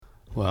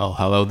Well,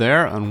 hello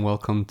there, and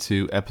welcome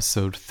to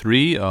episode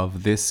 3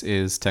 of This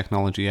is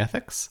Technology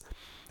Ethics.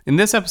 In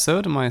this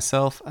episode,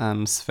 myself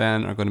and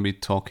Sven are going to be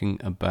talking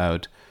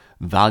about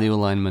value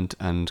alignment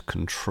and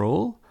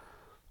control.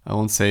 I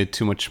won't say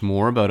too much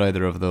more about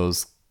either of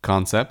those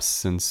concepts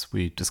since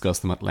we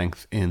discussed them at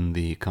length in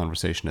the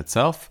conversation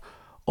itself.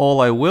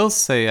 All I will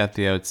say at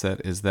the outset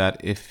is that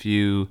if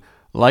you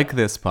like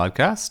this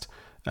podcast,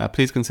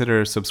 please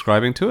consider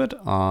subscribing to it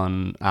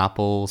on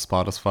Apple,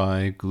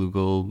 Spotify,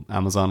 Google,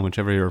 Amazon,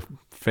 whichever your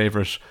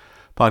favorite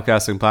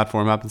podcasting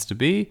platform happens to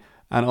be.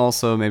 And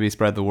also maybe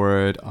spread the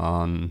word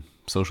on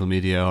social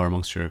media or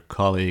amongst your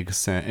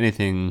colleagues.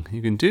 Anything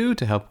you can do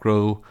to help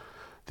grow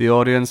the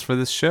audience for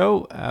this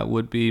show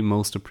would be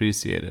most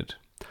appreciated.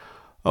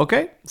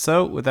 Okay,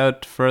 so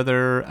without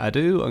further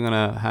ado, I'm going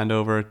to hand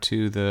over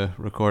to the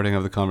recording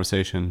of the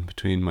conversation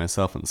between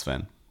myself and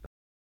Sven.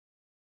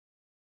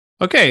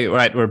 Okay,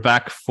 right, we're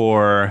back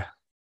for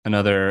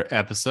another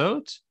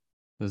episode.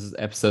 This is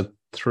episode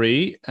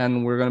 3,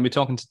 and we're going to be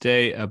talking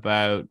today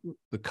about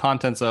the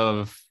contents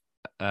of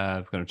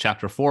kind of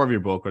chapter 4 of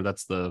your book, or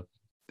that's the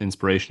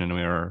inspiration and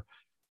our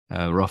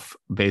rough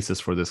basis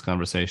for this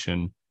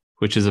conversation,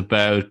 which is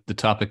about the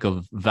topic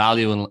of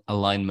value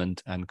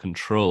alignment and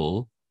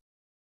control.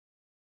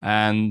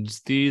 And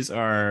these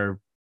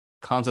are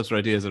concepts or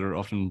ideas that are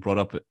often brought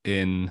up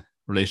in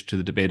relation to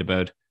the debate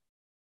about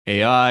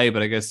AI,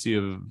 but I guess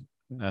you have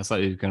a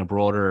slightly kind of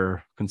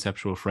broader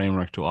conceptual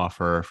framework to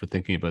offer for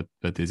thinking about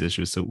these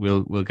issues. So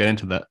we'll get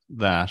into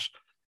that.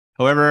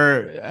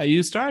 However,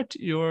 you start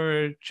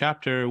your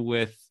chapter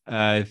with,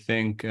 I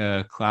think,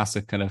 a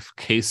classic kind of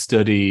case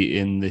study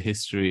in the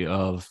history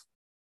of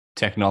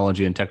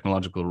technology and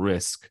technological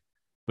risk,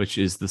 which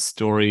is the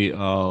story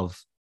of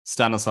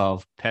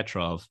Stanislav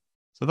Petrov.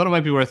 So I thought it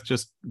might be worth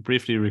just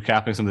briefly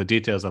recapping some of the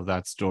details of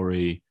that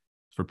story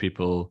for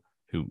people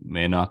who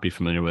may not be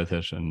familiar with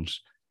it, and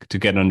to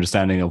get an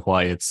understanding of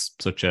why it's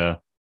such a,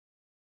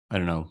 I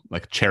don't know,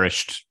 like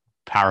cherished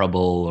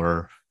parable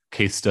or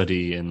case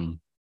study in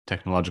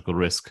technological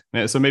risk.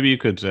 So maybe you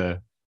could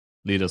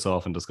lead us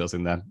off in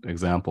discussing that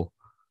example.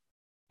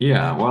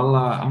 Yeah,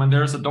 well,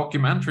 there's a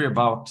documentary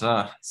about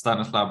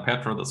Stanislav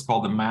Petrov that's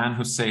called The Man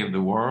Who Saved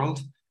the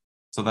World.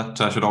 So that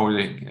should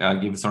already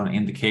give sort of an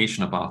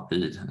indication about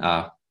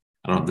the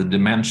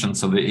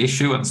dimensions of the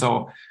issue. And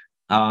so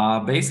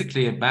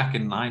basically back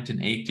in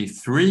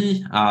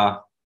 1983,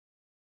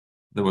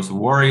 there was a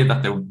worry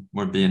that there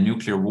would be a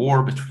nuclear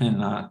war between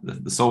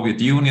the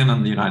Soviet Union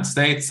and the United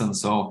States. And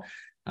so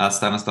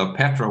Stanislav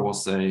Petrov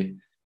he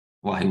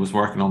was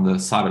working on the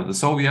side of the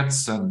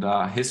Soviets, and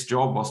his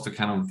job was to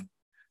kind of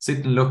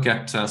sit and look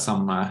at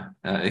some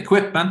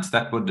equipment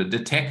that would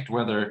detect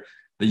whether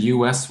the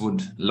US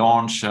would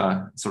launch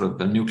sort of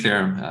a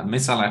nuclear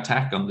missile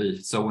attack on the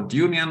Soviet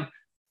Union.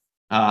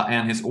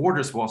 And his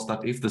orders was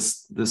that if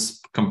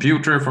this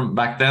computer from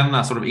back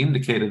then sort of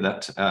indicated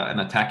that an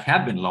attack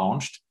had been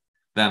launched,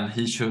 then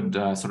he should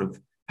sort of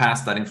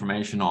pass that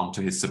information on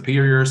to his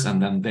superiors,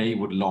 and then they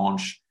would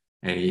launch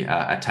a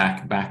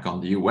attack back on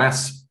the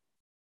US,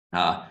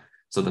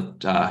 so that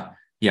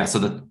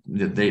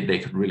they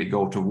could really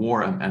go to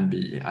war and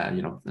be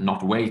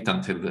not wait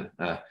until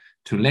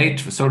too late,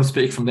 so to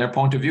speak, from their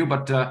point of view.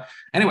 But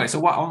anyway,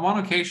 so on one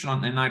occasion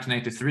in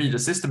 1983, the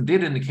system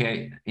did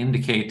indicate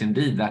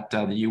indeed that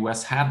the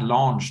US had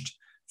launched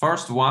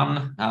first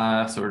one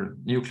sort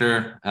of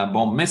nuclear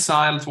bomb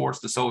missile towards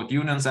the Soviet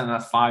Union,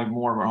 and 5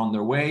 more were on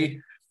their way.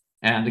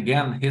 And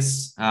again,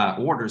 his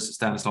orders,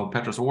 Stanislav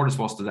Petrov's orders,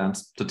 was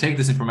to take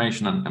this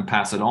information and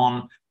pass it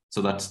on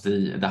so that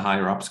the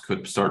higher ups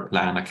could start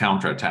plan a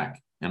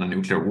counterattack and a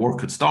nuclear war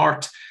could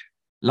start.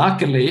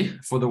 Luckily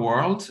for the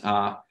world,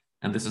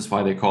 and this is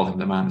why they call him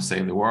the man who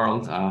saved the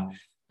world,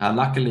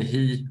 luckily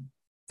he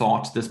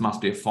thought this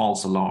must be a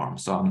false alarm,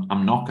 so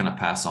I'm not going to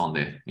pass on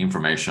the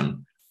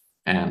information.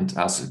 And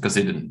because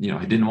he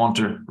didn't want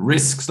to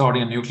risk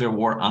starting a nuclear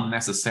war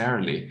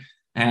unnecessarily.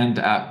 And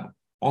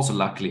also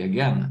luckily,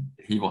 again,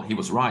 he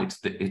was right.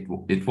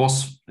 It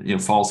was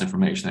false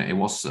information. It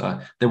was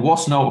there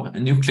was no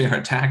nuclear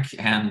attack,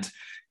 and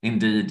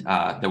indeed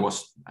there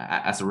was,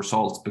 as a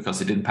result, because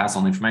he didn't pass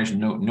on information,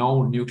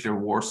 no nuclear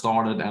war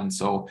started. And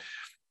so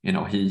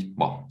he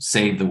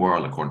saved the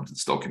world according to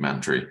this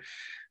documentary.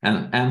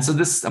 And so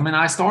this,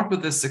 I start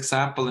with this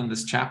example in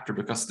this chapter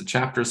because the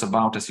chapter is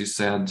about, as you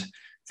said,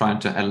 trying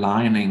to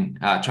align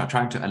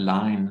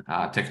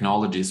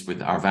technologies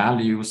with our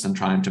values and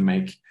trying to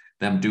make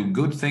them do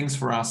good things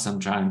for us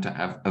and trying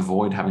to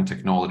avoid having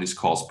technologies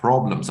cause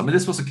problems.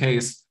 This was a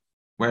case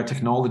where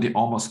technology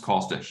almost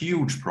caused a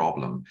huge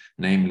problem,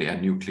 namely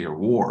a nuclear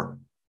war.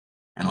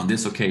 And on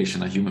this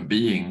occasion, a human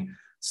being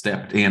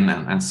stepped in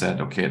and said,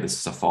 okay, this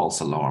is a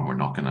false alarm. We're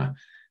not going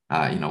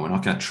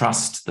to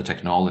trust the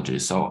technology.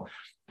 So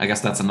I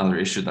guess that's another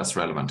issue that's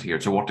relevant here.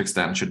 To what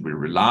extent should we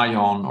rely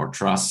on or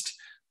trust?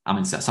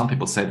 Some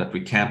people say that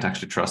we can't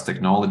actually trust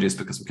technologies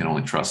because we can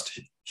only trust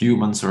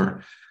humans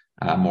or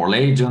moral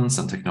agents,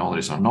 and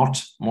technologies are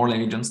not moral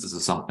agents. This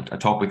is a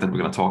topic that we're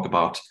going to talk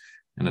about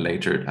in a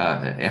later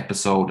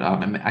episode.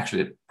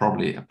 Actually,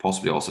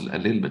 possibly also a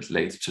little bit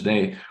later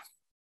today.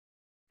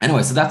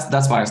 Anyway, so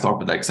that's why I start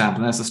with that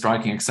example. And that's a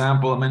striking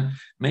example. I mean,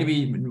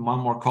 maybe one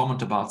more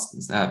comment about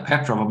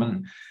Petrov. I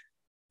mean,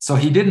 so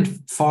he didn't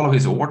follow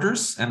his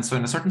orders, and so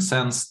in a certain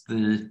sense,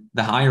 the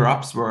higher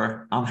ups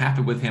were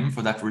unhappy with him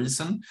for that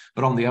reason.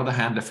 But on the other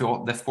hand,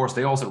 of course,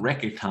 they also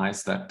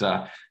recognized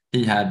that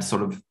he had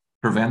sort of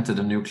prevented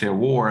a nuclear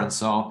war, and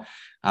so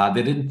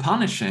they didn't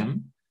punish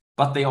him,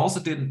 but they also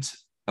didn't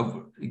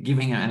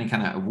giving him any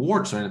kind of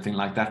awards or anything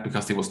like that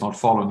because he was not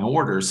following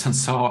orders. And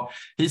so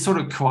he sort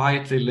of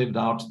quietly lived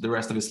out the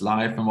rest of his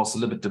life and was a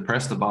little bit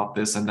depressed about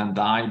this, and then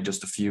died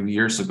just a few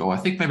years ago, I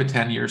think maybe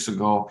 10 years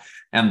ago.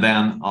 And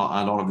then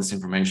a lot of this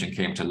information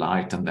came to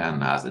light, and then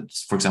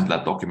for example,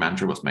 that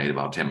documentary was made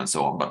about him and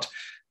so on. But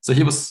so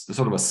he was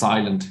sort of a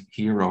silent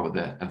hero of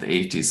the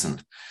 80s.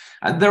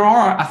 And there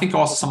are, I think,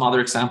 also some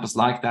other examples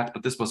like that,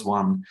 but this was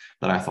one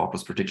that I thought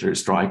was particularly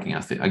striking.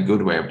 I think a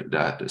good way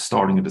of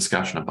starting a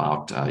discussion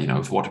about,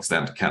 to what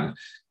extent can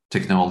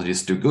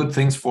technologies do good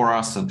things for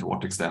us, and to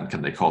what extent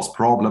can they cause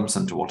problems,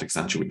 and to what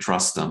extent should we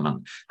trust them,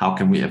 and how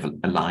can we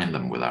align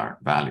them with our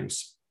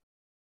values.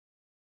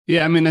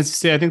 Yeah, I mean, as you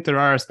say, I think there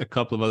are a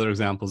couple of other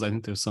examples. I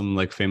think there's some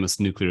like famous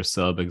nuclear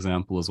sub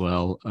example as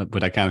well,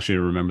 but I can't actually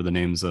remember the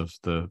names of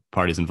the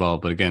parties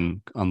involved. But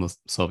again, on the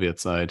Soviet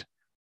side.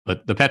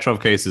 But the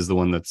Petrov case is the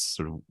one that's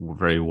sort of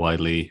very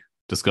widely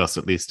discussed,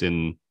 at least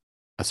in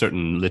a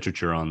certain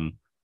literature on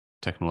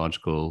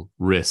technological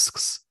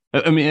risks.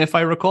 I mean, if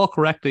I recall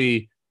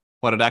correctly,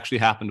 what had actually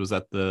happened was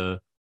that the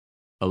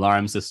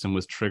alarm system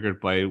was triggered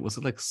by, was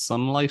it like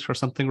sunlight or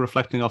something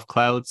reflecting off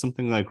clouds,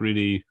 something like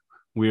really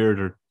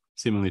weird or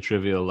seemingly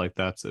trivial like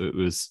that. So it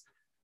was,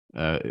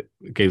 it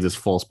gave this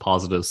false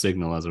positive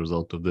signal as a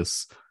result of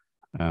this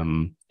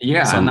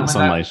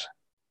sunlight.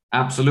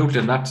 Absolutely,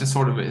 and that is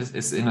sort of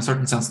is in a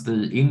certain sense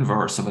the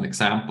inverse of an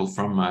example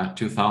from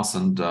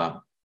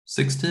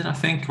 2016, I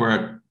think, where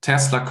a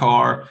Tesla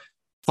car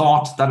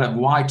thought that a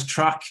white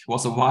truck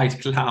was a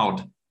white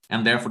cloud,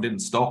 and therefore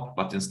didn't stop,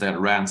 but instead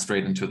ran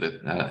straight into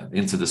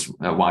this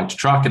white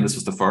truck. And this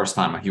was the first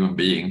time a human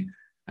being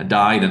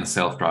died in a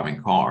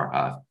self-driving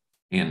car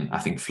in, I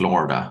think,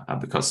 Florida,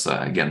 because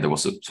again there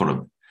was a sort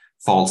of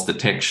false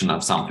detection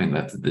of something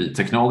that the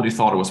technology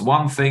thought it was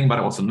one thing, but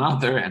it was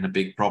another, and a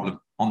big problem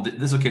on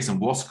this occasion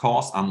was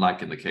caused,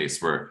 unlike in the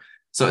case where,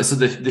 so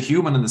the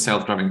human in the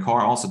self-driving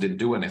car also didn't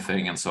do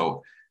anything, and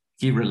so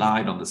he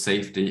relied on the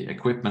safety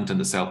equipment in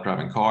the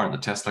self-driving car, in the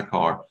Tesla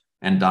car,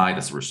 and died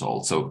as a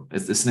result. So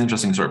it's an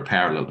interesting sort of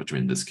parallel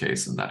between this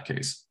case and that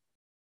case.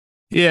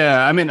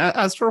 Yeah, I mean,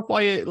 as for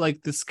why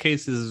like this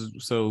case is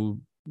so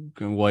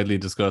widely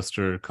discussed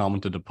or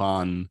commented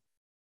upon,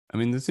 I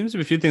mean, there seems to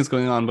be a few things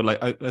going on, but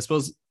like I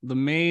suppose the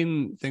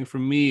main thing for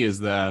me is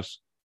that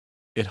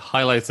it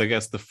highlights, I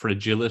guess, the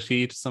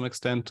fragility to some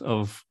extent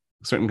of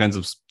certain kinds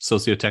of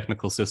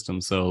socio-technical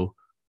systems. So,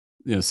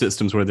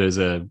 systems where there's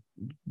a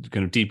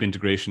kind of deep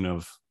integration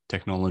of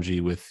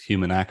technology with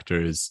human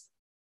actors.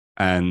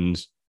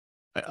 And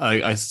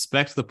I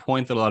suspect the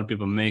point that a lot of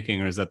people are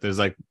making is that there's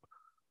like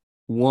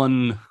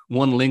one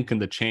link in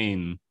the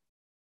chain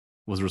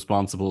was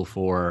responsible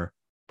for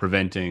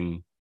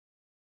preventing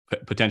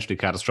potentially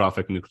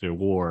catastrophic nuclear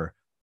war,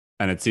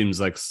 and it seems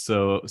like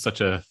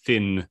such a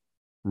thin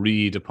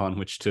reed upon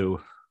which to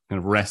kind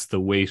of rest the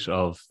weight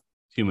of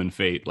human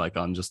fate, like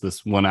on just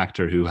this one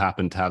actor who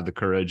happened to have the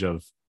courage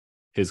of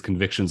his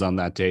convictions on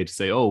that day to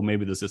say, oh,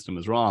 maybe the system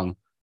is wrong.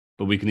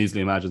 But we can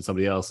easily imagine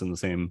somebody else in the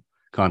same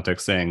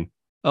context saying,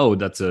 oh,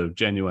 that's a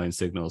genuine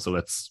signal, so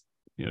let's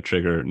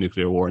trigger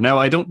nuclear war. Now,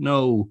 I don't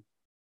know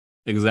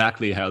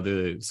exactly how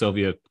the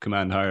Soviet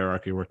command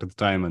hierarchy worked at the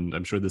time, and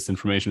I'm sure this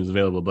information is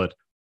available, but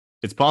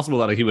it's possible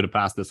that he would have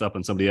passed this up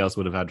and somebody else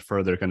would have had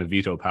further kind of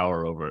veto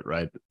power over it,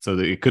 right? So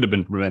that it could have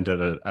been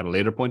prevented at a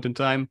later point in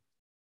time.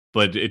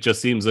 But it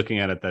just seems, looking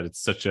at it, that it's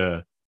such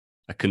a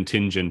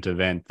contingent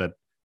event that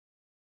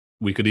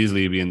we could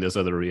easily be in this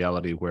other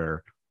reality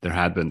where there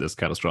had been this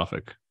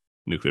catastrophic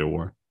nuclear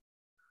war.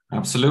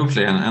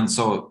 Absolutely. And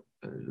so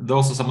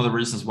those are some of the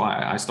reasons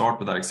why I start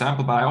with that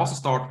example. But I also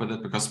start with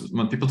it because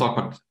when people talk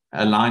about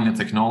aligning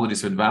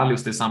technologies with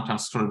values, they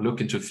sometimes sort of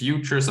look into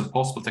futures and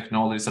possible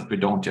technologies that we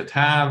don't yet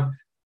have.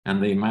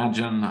 And they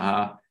imagine,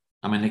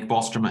 Nick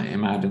Bostrom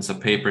imagines a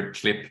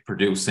paperclip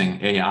producing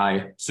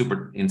AI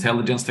super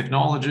intelligence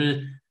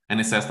technology. And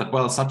he says that,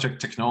 well, such a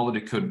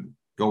technology could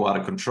go out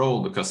of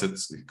control because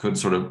it could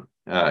sort of,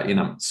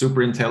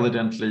 super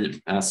intelligently,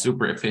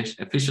 super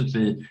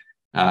efficiently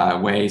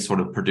way sort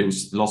of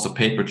produce lots of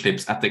paper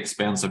clips at the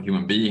expense of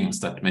human beings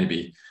that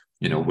maybe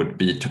would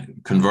be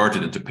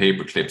converted into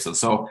paper clips. And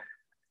so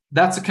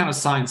that's a kind of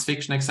science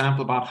fiction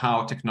example about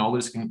how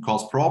technologies can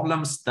cause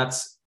problems.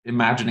 That's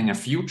imagining a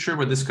future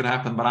where this could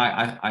happen. But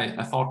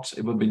I thought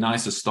it would be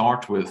nice to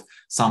start with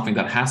something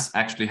that has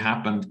actually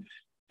happened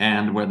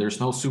and where there's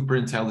no super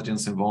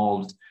intelligence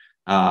involved,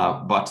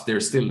 but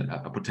there's still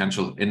a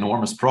potential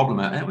enormous problem.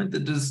 I mean, the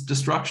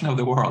destruction of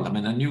the world. I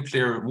mean, a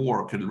nuclear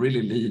war could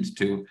really lead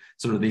to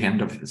sort of the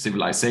end of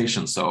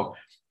civilization. So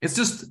it's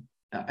just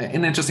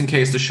an interesting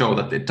case to show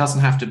that it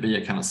doesn't have to be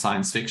a kind of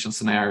science fiction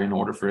scenario in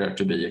order for there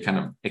to be a kind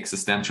of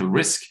existential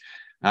risk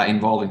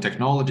involving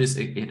technologies.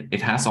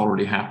 It has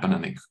already happened,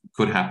 and it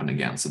could happen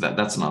again. So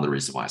that's another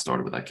reason why I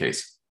started with that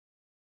case.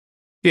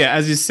 Yeah,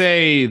 as you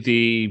say,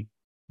 the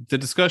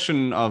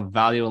discussion of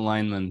value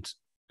alignment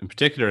in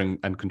particular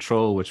and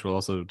control, which we'll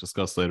also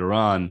discuss later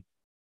on,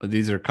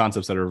 these are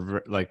concepts that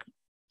are like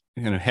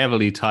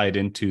heavily tied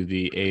into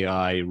the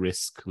AI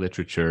risk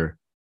literature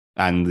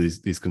and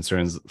these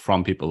concerns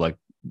from people like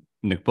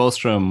Nick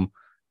Bostrom,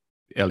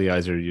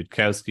 Eliezer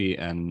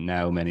Yudkowsky, and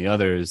now many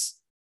others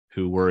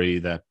who worry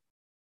that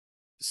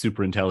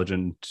super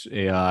intelligent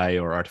AI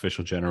or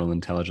artificial general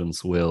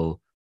intelligence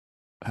will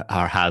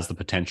or has the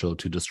potential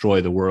to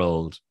destroy the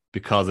world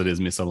because it is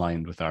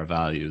misaligned with our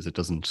values. It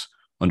doesn't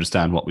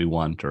understand what we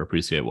want or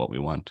appreciate what we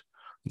want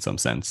in some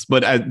sense.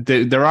 But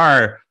there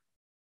are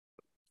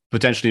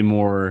potentially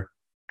more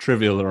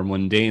trivial or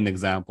mundane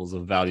examples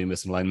of value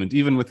misalignment,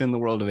 even within the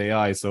world of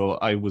AI. So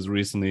I was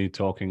recently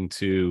talking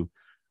to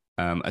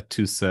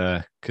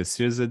Atoussa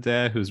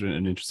Kassirzadeh, who's written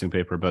an interesting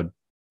paper about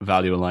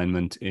value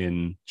alignment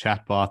in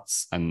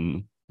chatbots.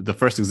 And the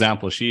first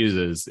example she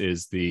uses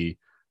is the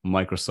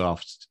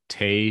Microsoft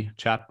Tay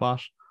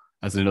chatbot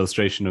as an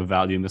illustration of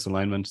value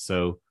misalignment.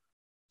 So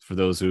for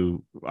those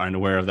who aren't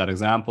aware of that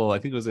example, I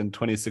think it was in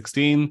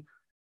 2016,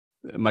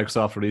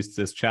 Microsoft released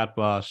this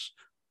chatbot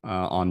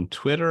on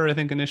Twitter, I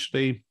think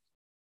initially.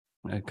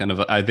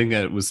 I think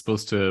it was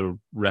supposed to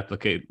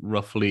replicate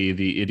roughly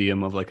the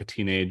idiom of like a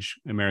teenage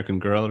American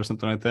girl or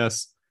something like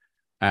this,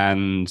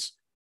 and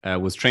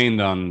was trained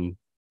on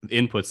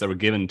inputs that were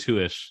given to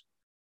it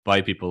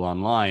by people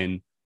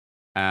online,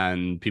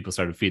 and people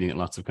started feeding it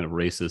lots of kind of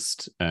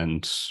racist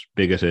and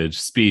bigoted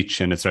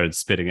speech, and it started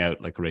spitting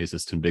out like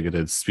racist and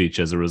bigoted speech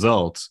as a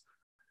result.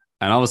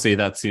 And obviously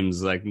that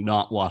seems like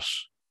not what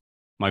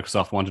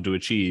Microsoft wanted to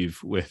achieve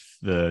with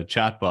the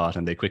chatbot,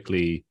 and they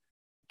quickly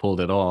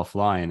pulled it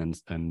offline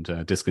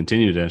and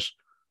discontinued it.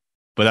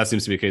 But that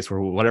seems to be a case where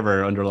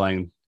whatever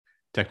underlying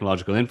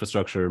technological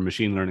infrastructure,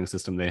 machine learning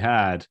system they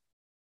had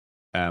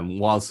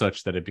was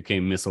such that it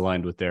became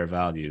misaligned with their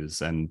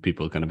values, and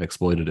people kind of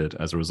exploited it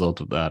as a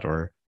result of that,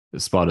 or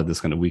spotted this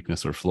kind of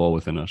weakness or flaw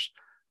within it.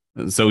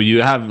 And so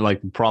you have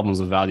like problems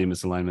of value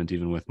misalignment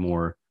even with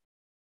more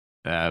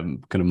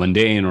kind of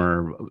mundane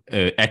or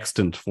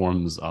extant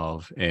forms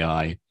of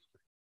AI.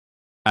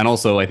 And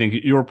also, I think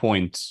your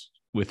point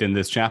within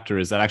this chapter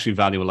is that actually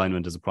value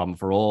alignment is a problem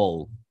for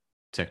all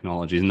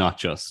technologies, not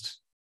just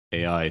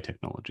AI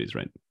technologies,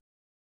 right?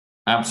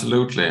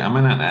 Absolutely. I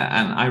mean, and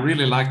I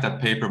really like that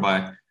paper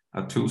by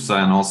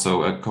Atoussa and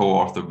also a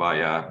co-author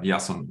by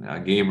Jason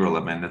Gabriel.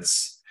 I mean,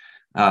 it's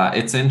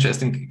an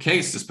interesting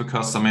case just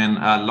because, I mean,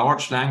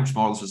 large language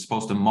models are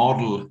supposed to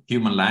model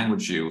human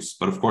language use,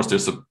 but of course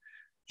there's a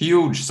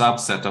huge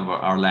subset of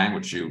our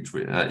language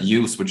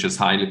use which is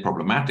highly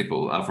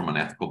problematical from an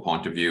ethical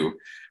point of view.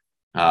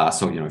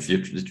 So, if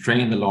you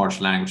train the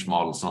large language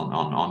models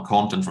on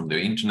content from the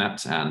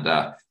internet,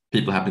 and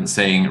people have been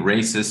saying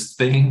racist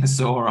things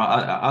or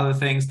other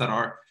things that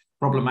are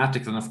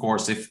problematic, then of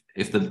course, if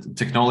the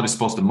technology is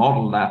supposed to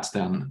model that,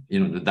 then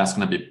that's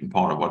going to be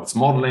part of what it's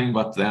modeling.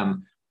 But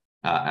then,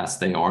 as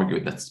they argue,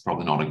 that's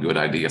probably not a good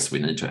idea. So we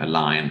need to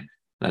align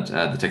that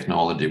the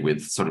technology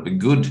with sort of a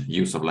good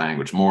use of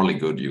language, morally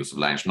good use of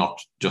language,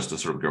 not just a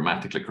sort of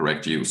grammatically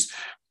correct use.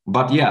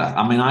 But yeah,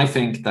 I mean, I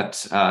think that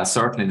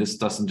certainly this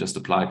doesn't just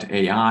apply to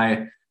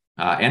AI.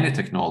 Any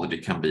technology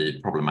can be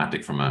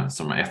problematic from an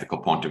ethical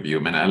point of view.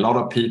 I mean, a lot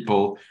of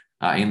people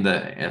in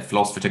the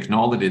philosophy of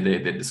technology,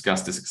 they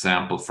discuss this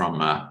example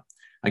from,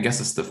 I guess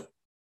it's the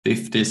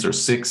 50s or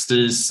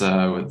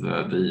 60s with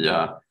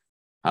the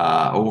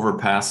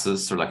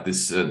overpasses or like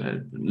this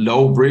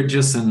low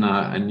bridges in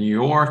New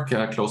York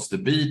close to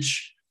the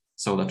beach,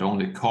 so that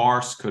only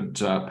cars could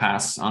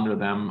pass under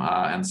them,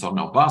 and so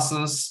no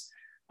buses.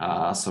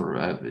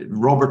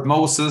 Robert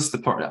Moses,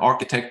 the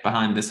architect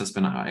behind this, has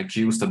been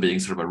accused of being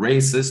sort of a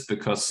racist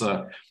because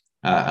a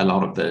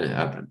lot of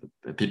the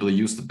people who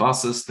used the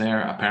buses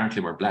there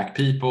apparently were Black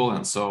people.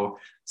 And so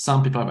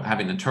some people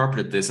have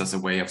interpreted this as a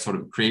way of sort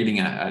of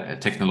creating a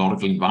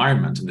technological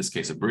environment, in this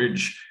case a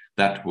bridge,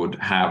 that would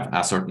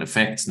have certain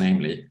effects,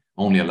 namely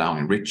only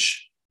allowing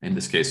rich, in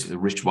this case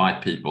rich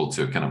white people,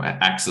 to kind of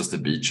access has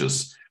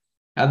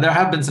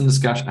been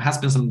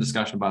some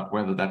discussion about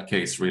whether that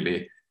case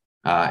really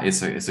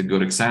is a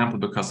good example,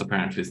 because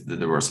apparently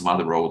there were some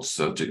other roads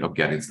of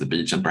getting to the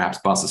beach, and perhaps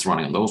buses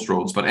running on those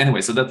roads. But anyway,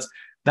 so that's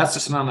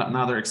just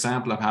another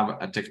example of how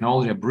a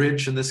technology, a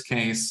bridge in this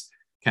case,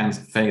 can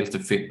fail to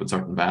fit with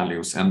certain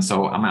values. And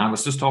so, I mean, I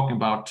was just talking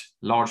about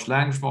large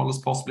language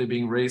models possibly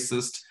being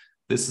racist.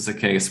 This is a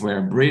case where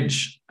a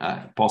bridge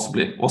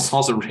possibly was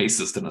also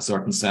racist in a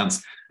certain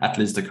sense, at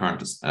least according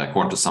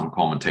to some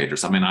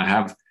commentators. I mean, I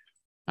have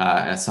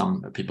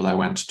some people I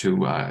went to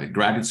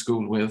graduate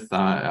school with,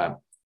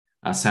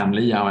 Sam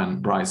Liao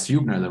and Bryce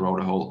Hubner. They wrote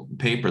a whole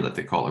paper that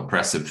they call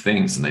Oppressive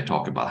Things, and they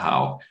talk about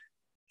how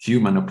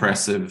human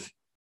oppressive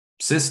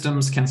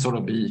systems can sort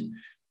of be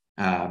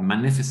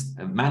manifested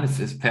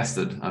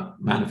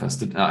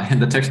in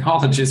the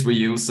technologies we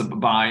use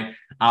by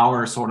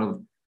our sort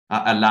of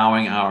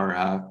allowing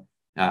our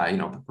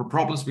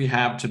problems we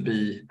have to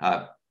be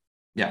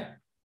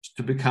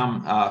to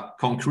become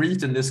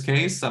concrete in this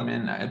case. I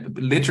mean,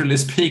 literally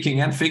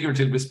speaking and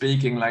figuratively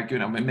speaking, like,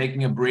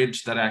 making a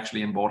bridge that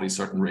actually embodies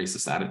certain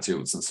racist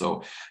attitudes. And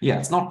so,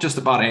 it's not just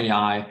about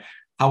AI.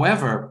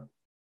 However,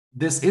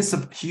 this is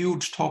a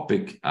huge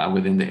topic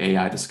within the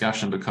AI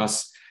discussion,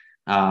 because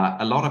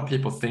a lot of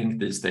people think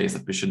these days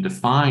that we should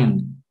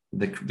define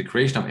the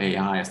creation of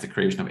AI as the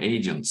creation of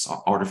agents,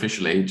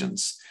 artificial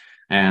agents.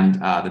 And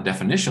the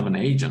definition of an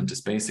agent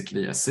is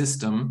basically a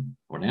system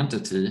or an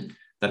entity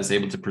that is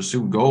able to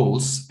pursue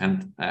goals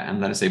and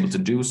that is able to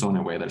do so in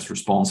a way that is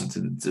responsive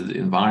to the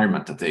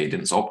environment that the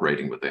agent is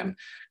operating within.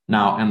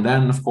 Now, and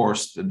then, of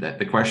course,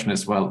 the question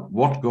is, well,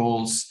 what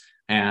goals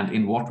and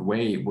in what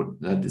way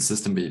would the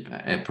system be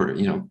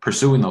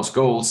pursuing those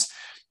goals?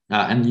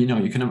 And you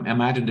can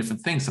imagine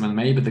different things. I mean,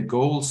 maybe the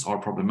goals are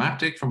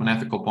problematic from an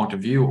ethical point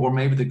of view, or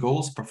maybe the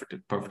goals are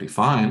perfectly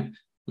fine.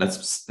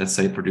 Let's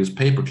say produce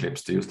paper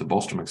clips, to use the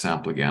Bostrom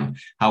example again.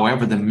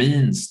 However, the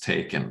means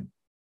taken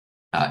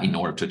in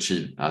order to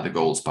achieve the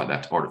goals by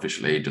that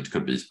artificial agent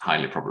could be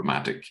highly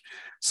problematic.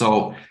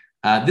 So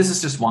this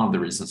is just one of the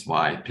reasons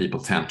why people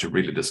tend to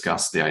really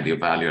discuss the idea of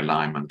value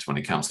alignment when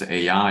it comes to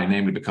AI,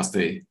 namely because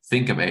they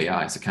think of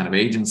AI as a kind of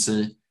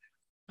agency.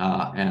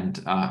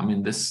 I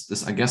mean,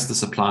 I guess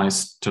this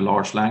applies to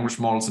large language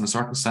models in a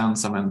certain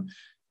sense. I mean,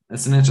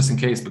 it's an interesting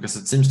case because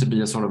it seems to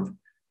be a sort of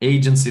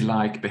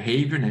agency-like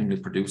behavior, namely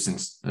producing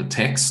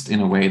text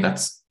in a way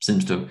that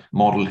seems to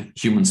model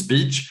human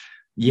speech.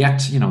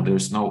 Yet,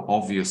 there's no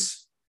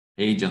obvious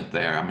agent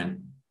there. I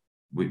mean,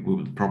 we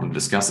will probably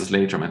discuss this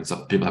later. I mean,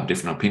 some people have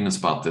different opinions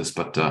about this,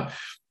 but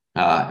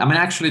I mean,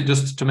 actually,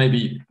 just to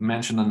maybe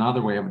mention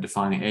another way of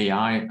defining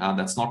AI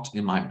that's not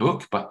in my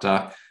book, but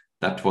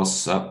that was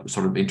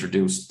sort of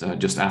introduced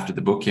just after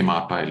the book came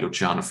out by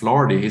Luciano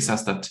Floridi. He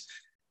says that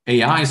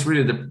AI is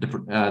really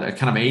a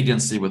kind of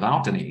agency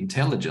without any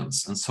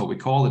intelligence. And so we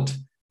call it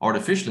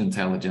artificial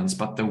intelligence,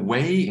 but the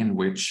way in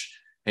which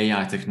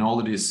AI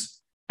technologies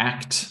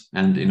act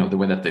and the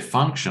way that they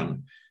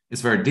function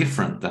is very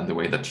different than the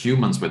way that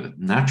humans with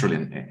natural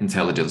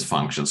intelligence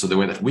function. So the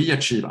way that we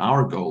achieve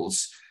our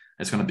goals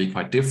is going to be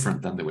quite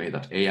different than the way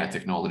that AI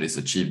technologies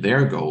achieve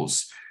their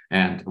goals.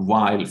 And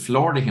while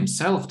Floridi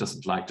himself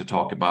doesn't like to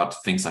talk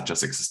about things such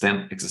as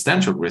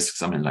existential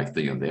risks, I mean, like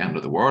the end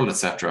of the world,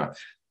 etc.,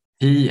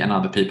 he and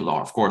other people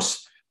are, of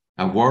course,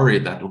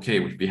 worried that,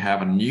 okay, if we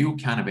have a new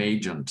kind of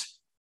agent,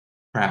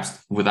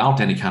 perhaps without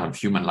any kind of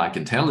human-like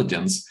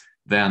intelligence,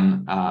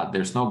 then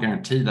there's no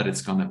guarantee that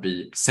it's going to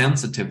be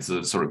sensitive to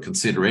the sort of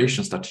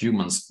considerations that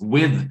humans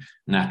with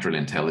natural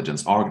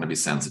intelligence are going to be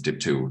sensitive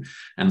to.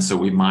 And so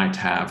we might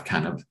have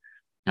kind of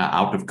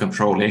out of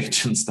control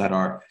agents that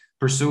are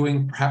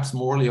pursuing perhaps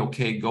morally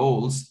okay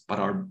goals, but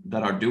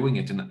that are doing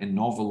it in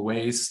novel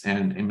ways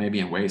and maybe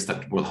in ways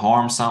that will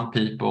harm some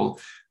people,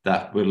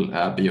 that will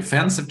be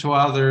offensive to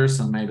others,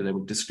 and maybe they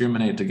will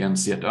discriminate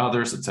against yet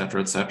others,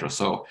 etc., etc.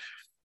 So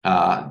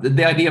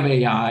the idea of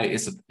AI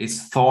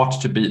is thought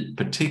to be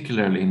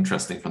particularly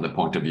interesting from the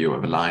point of view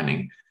of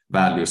aligning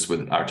values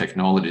with our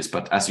technologies.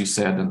 But as you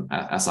said, and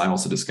as I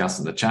also discussed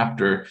in the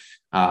chapter,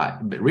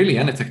 really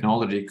any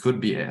technology could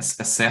be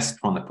assessed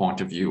from the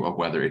point of view of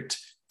whether it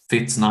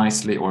fits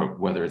nicely or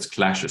whether it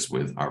clashes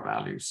with our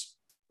values.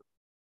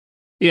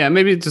 Yeah,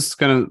 maybe just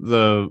kind of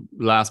the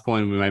last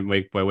point we might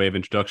make by way of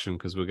introduction,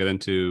 because we'll get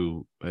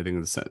into, I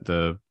think,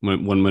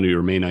 one of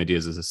your main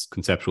ideas is this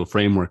conceptual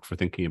framework for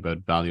thinking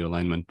about value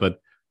alignment. But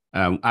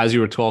as you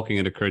were talking,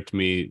 it occurred to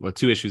me, well,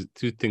 two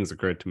things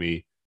occurred to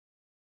me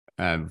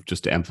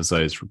just to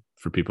emphasize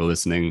for people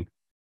listening.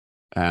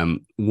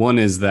 One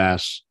is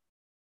that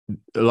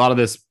a lot of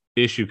this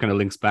issue kind of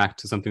links back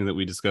to something that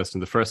we discussed in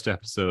the first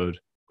episode,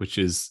 which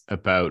is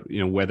about,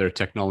 whether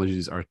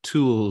technologies are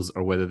tools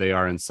or whether they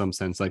are in some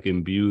sense like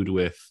imbued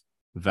with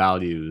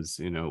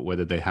values,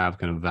 whether they have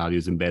kind of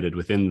values embedded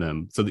within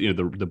them. So,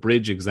 the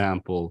bridge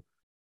example,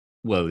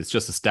 well, it's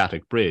just a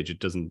static bridge. It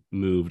doesn't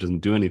move,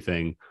 doesn't do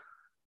anything,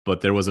 but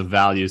there was a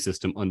value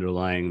system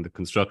underlying the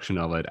construction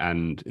of it.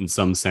 And in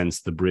some sense,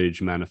 the bridge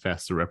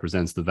manifests or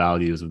represents the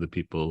values of the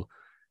people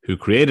who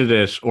created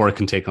it, or it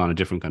can take on a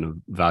different kind of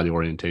value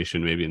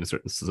orientation, maybe in a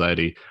certain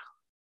society.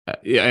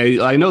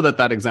 I know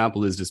that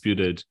example is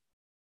disputed.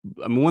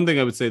 I mean, one thing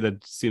I would say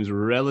that seems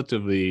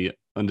relatively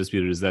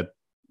undisputed is that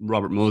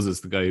Robert Moses,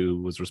 the guy who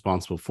was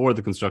responsible for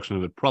the construction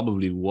of it,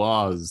 probably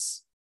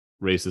was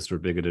racist or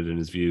bigoted in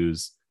his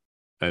views.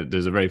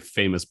 There's a very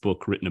famous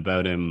book written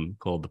about him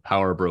called The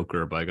Power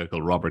Broker by a guy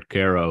called Robert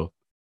Caro.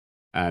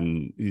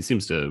 And he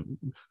seems to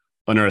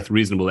unearth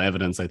reasonable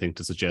evidence, I think,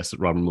 to suggest that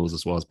Robert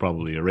Moses was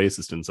probably a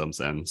racist in some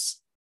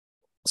sense,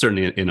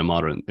 certainly in the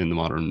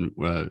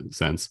modern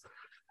sense.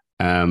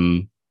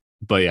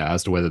 But yeah,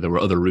 as to whether there were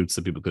other routes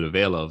that people could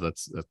avail of,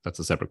 that's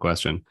a separate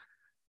question.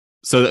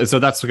 So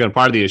that's kind of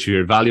part of the issue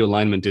here. Value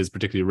alignment is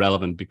particularly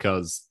relevant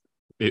because,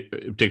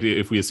 particularly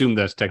if we assume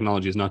that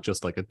technology is not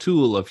just like a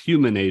tool of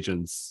human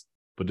agents,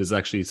 but is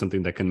actually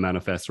something that can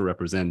manifest or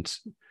represent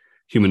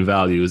human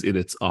values in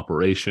its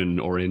operation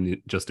or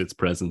in just its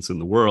presence in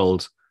the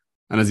world.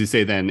 And as you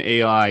say, then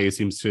AI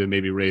seems to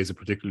maybe raise a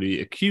particularly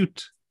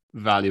acute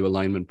value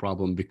alignment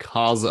problem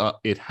because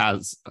it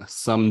has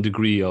some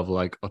degree of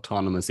like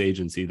autonomous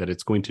agency, that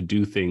it's going to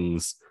do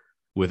things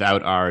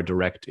without our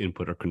direct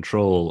input or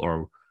control,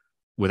 or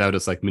without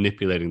us like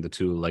manipulating the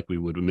tool like we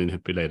would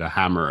manipulate a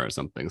hammer or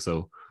something.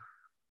 So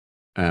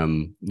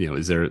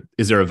is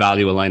there a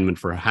value alignment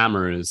for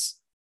hammers?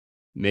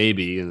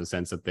 Maybe, in the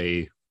sense that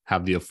they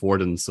have the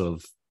affordance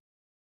of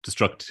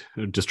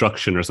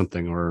destruction or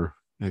something, or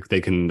like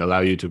they can allow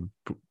you to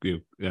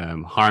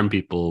harm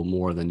people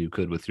more than you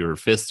could with your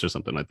fists or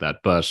something like that.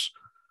 But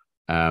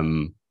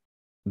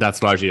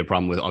that's largely a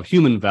problem of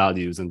human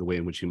values and the way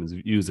in which humans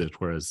use it.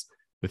 Whereas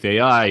with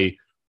AI,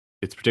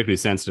 it's particularly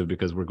sensitive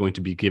because we're going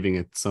to be giving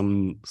it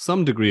some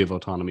degree of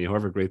autonomy,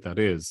 however great that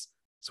is.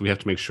 So we have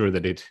to make sure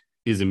that it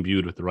is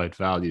imbued with the right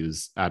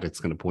values at its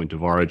kind of point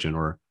of origin,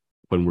 or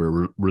when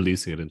we're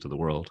releasing it into the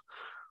world.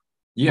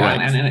 Yeah,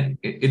 right. And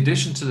in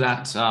addition to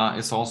that,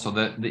 it's also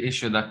the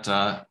issue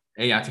that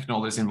AI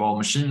technologies involve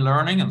machine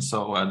learning, and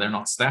so they're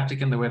not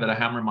static in the way that a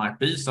hammer might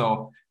be.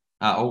 So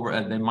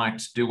they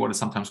might do what is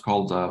sometimes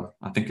called,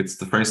 I think it's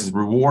the phrase is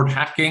reward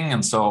hacking,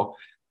 and so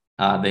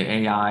the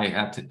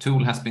AI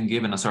tool has been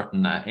given a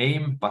certain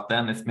aim, but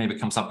then it maybe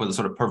comes up with a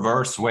sort of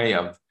perverse way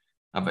of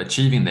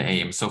achieving the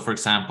aim. So, for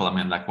example, I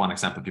mean, like one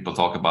example people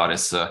talk about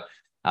is the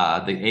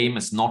aim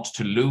is not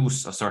to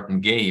lose a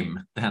certain game.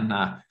 Then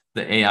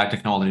the AI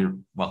technology,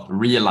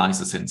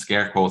 realizes in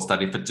scare quotes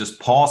that if it just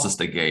pauses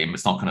the game,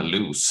 it's not going to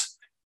lose.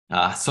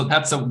 So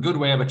that's a good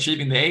way of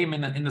achieving the aim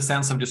in the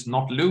sense of just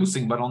not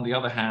losing. But on the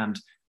other hand,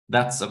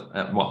 that's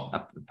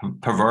a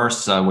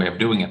perverse way of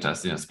doing it,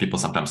 as people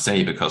sometimes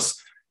say, because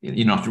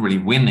you're not really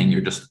winning,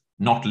 you're just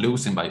not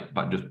losing by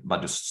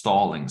just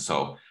stalling.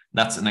 So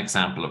that's an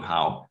example of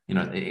how,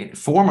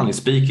 formally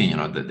speaking,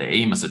 the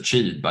aim is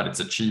achieved, but it's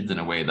achieved in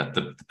a way that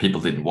the people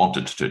didn't want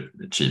it to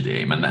achieve the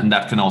aim. And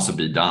that can also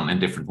be done in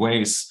different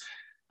ways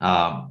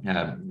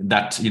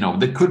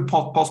that could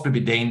possibly be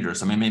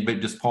dangerous. I mean, maybe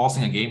just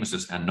pausing a game is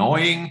just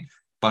annoying,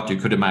 but you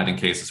could imagine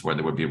cases where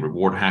there would be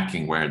reward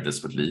hacking, where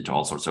this would lead to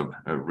all sorts of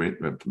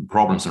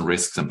problems and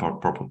risks, and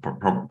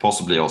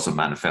possibly also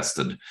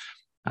manifested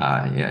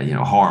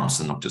harms,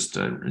 and not just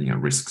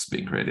risks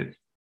being created.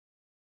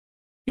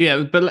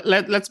 Yeah, but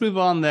let's move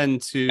on then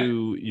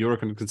to your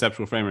kind of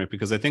conceptual framework,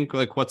 because I think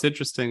like what's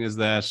interesting is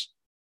that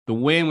the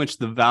way in which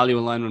the value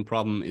alignment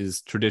problem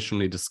is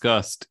traditionally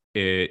discussed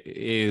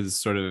is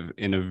sort of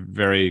in a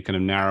very kind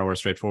of narrow or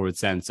straightforward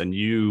sense, and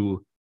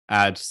you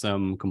add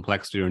some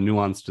complexity or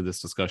nuance to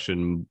this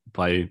discussion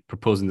by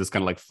proposing this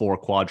kind of like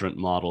 4-quadrant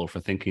model for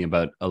thinking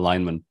about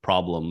alignment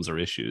problems or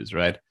issues,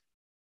 right?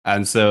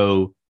 And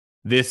so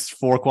this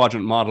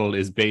 4-quadrant model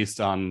is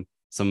based on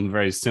some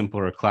very simple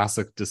or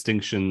classic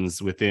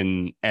distinctions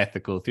within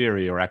ethical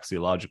theory or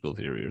axiological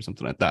theory or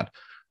something like that.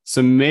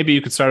 So maybe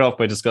you could start off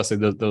by discussing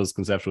those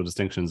conceptual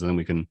distinctions, and then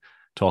we can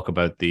talk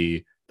about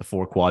the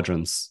 4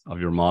 quadrants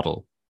of your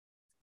model.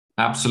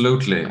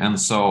 Absolutely. And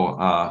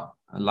so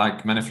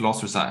like many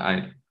philosophers,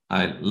 I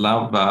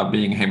love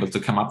being able to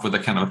come up with a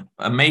kind of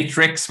a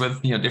matrix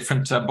with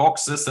different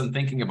boxes, and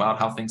thinking about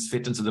how things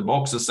fit into the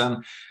boxes.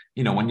 And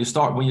when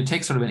you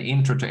take sort of an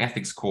intro to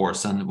ethics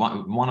course, and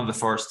one of the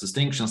first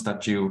distinctions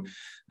that you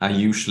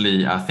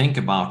usually think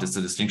about is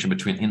the distinction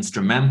between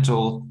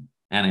instrumental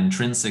and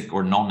intrinsic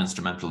or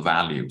non-instrumental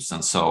values.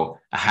 And so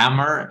a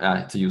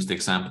hammer, to use the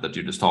example that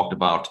you just talked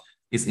about,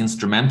 is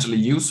instrumentally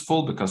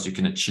useful because you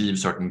can achieve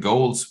certain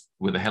goals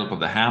with the help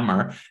of the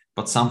hammer.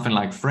 But something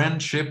like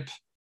friendship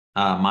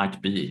might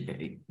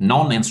be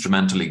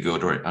non-instrumentally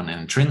good or an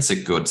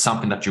intrinsic good,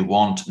 something that you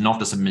want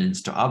not as a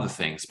means to other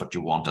things, but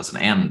you want as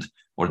an end,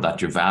 or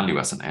that you value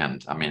as an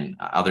end. I mean,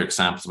 other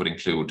examples would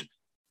include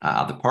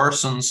other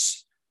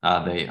persons.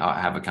 They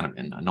have a kind of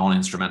a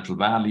non-instrumental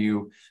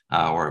value,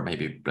 or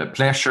maybe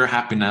pleasure,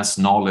 happiness,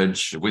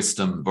 knowledge,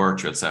 wisdom,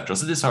 virtue, etc.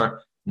 So these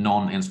are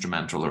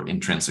non-instrumental or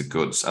intrinsic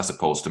goods, as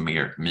opposed to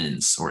mere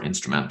means or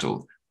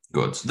instrumental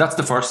goods. That's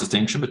the first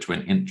distinction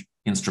between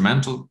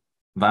instrumental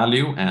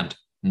value and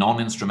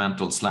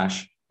non-instrumental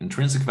 /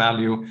 intrinsic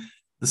value.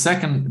 The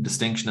second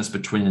distinction is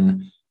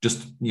between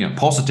just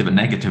positive and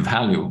negative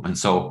value. And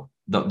so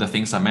the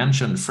things I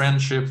mentioned,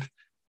 friendship,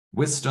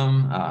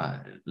 wisdom,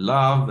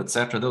 love,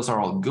 etc., those are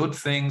all good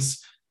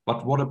things.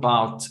 But what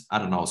about, I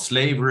don't know,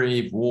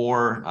 slavery,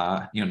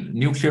 war,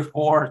 nuclear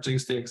war, to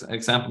use the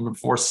example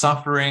before,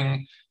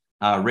 suffering,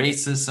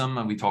 racism,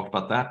 and we talked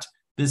about that.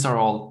 These are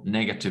all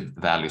negative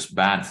values,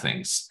 bad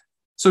things.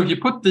 So if you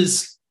put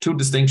these 2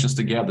 distinctions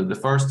together, the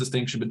first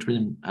distinction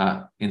between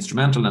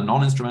instrumental and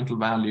non-instrumental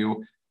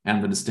value,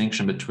 and the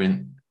distinction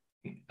between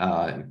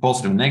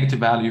positive and negative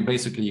value,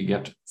 basically you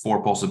get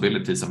 4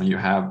 possibilities. I mean, you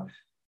have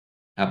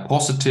a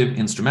positive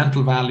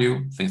instrumental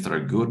value, things that are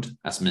good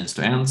as means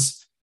to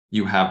ends.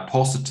 You have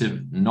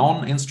positive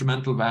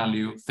non-instrumental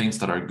value, things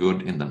that are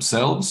good in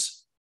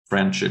themselves,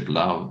 friendship,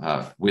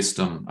 love,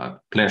 wisdom,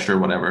 pleasure,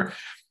 whatever.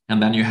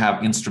 And then you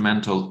have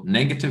instrumental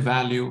negative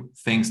value,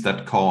 things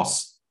that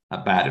cause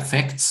bad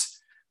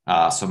effects.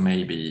 So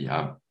maybe,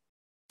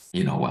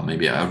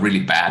 maybe a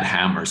really bad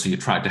hammer. So you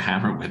try to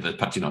hammer with it,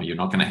 but, you're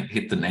not going to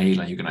hit the nail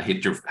and you're going to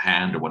hit your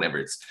hand or whatever.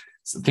 It's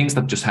things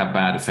that just have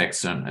bad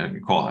effects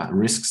and call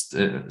risks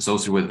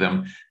associated with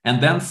them.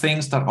 And then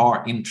things that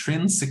are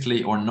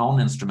intrinsically or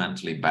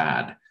non-instrumentally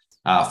bad.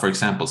 For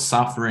example,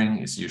 suffering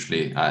is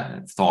usually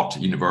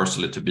thought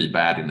universally to be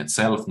bad in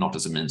itself, not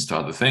as a means to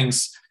other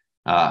things.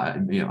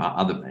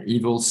 Other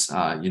evils,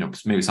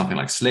 maybe something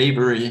like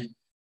slavery,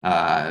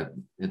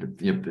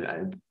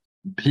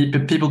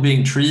 people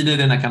being treated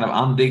in a kind of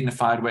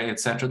undignified way,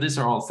 etc. These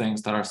are all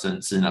things that are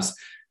seen as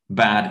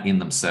bad in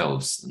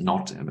themselves,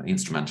 not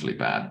instrumentally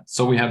bad.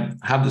 So we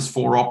have these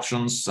four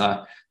options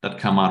that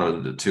come out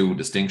of the two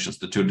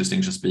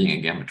distinctions being,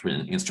 again,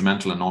 between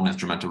instrumental and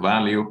non-instrumental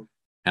value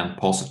and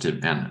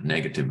positive and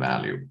negative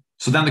value.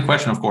 So then the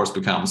question, of course,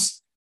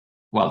 becomes,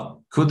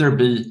 well, could there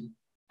be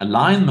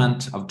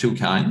alignment of two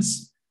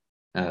kinds,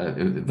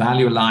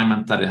 value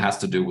alignment that it has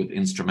to do with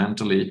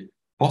instrumentally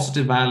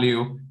positive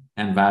value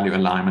and value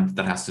alignment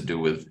that has to do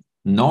with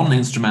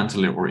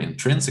non-instrumentally or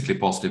intrinsically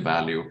positive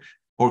value?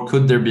 Or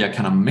could there be a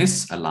kind of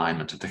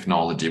misalignment of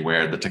technology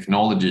where the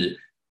technology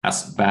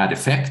has bad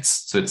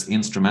effects, so it's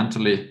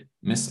instrumentally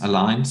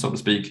misaligned, so to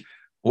speak?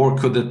 Or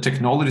could the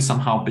technology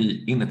somehow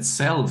be in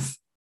itself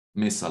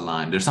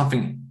misaligned? There's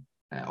something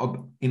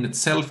in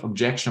itself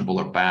objectionable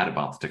or bad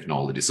about the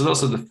technology. So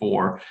those are the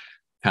four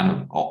kind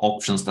of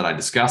options that I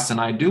discussed.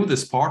 And I do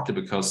this partly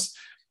because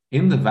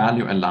in the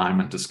value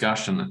alignment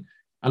discussion,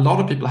 a lot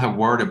of people have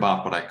worried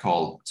about what I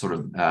call sort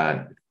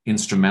of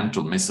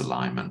instrumental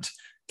misalignment,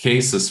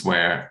 cases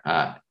where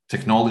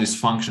technologies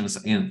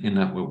functions in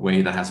a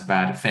way that has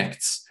bad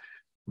effects.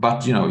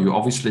 But, you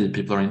obviously,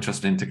 people are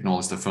interested in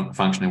technologies that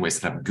function in ways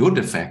that have good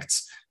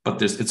effects.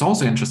 But it's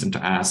also interesting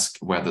to ask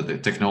whether the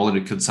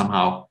technology could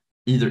somehow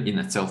either in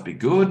itself be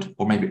good,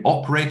 or maybe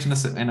operate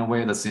in a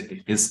way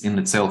that is in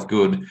itself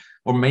good,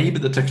 or maybe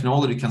the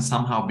technology can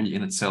somehow be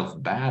in itself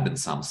bad in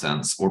some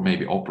sense, or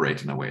maybe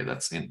operate in a way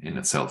that's in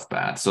itself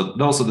bad. So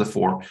those are the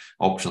four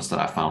options that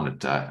I found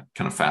it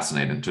kind of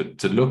fascinating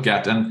to look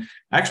at. And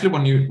actually,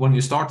 when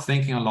you start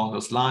thinking along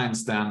those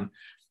lines, then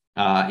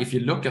if you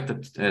look at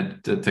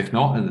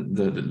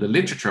the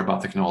literature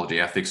about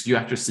technology ethics, you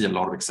actually see a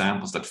lot of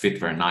examples that fit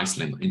very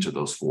nicely into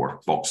those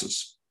four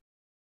boxes.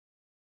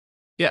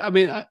 Yeah, I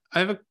mean, I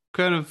have a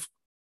kind of,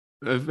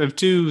 I have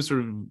two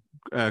sort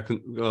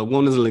of,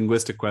 one is a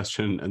linguistic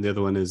question, and the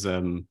other one is a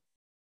kind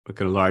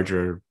of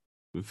larger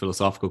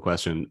philosophical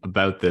question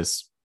about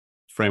this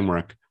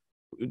framework.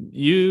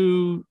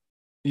 You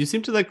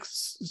seem to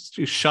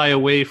shy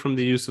away from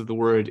the use of the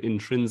word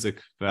intrinsic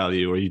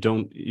value, or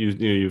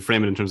you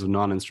frame it in terms of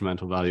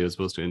non-instrumental value as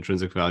opposed to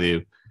intrinsic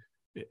value.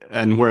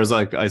 And whereas,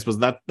 I suppose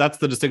that's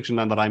the distinction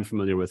that I'm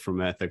familiar with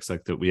from ethics,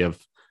 that we have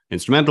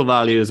instrumental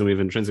values and we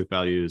have intrinsic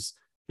values.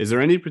 Is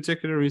there any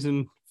particular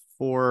reason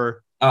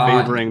for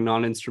favoring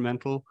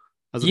non-instrumental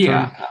as a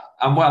term?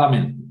 Well, I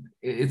mean,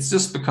 it's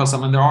just because,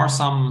 there are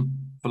some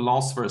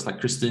philosophers like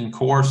Christine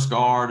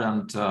Korsgaard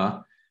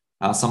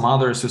and some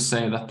others who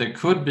say that there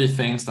could be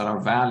things that are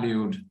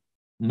valued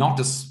not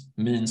as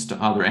means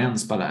to other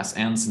ends, but as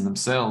ends in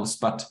themselves,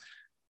 but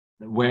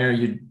where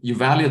you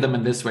value them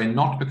in this way,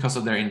 not because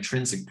of their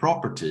intrinsic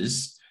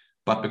properties,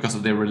 but because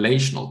of their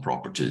relational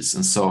properties.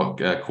 And so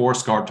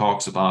Korsgaard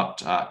talks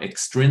about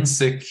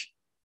extrinsic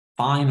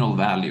final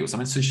values.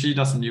 So she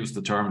doesn't use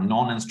the term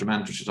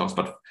non-instrumental. She talks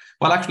about,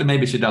 well, actually,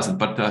 maybe she doesn't,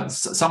 but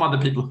some other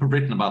people who've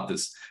written about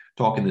this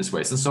talk in this way.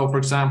 And so, for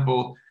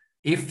example,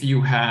 if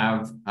you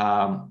have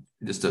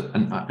just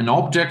an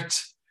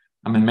object,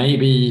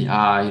 maybe,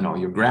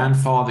 your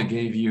grandfather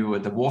gave you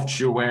the watch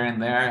you're wearing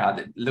there.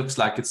 It looks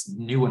like it's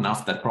new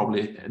enough that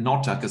probably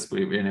not, because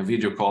we're in a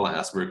video call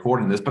as we're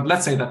recording this, but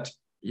let's say that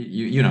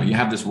you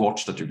have this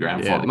watch that your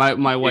grandfather. Yeah,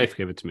 my wife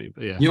gave it to me.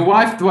 But yeah, your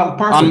wife. Well,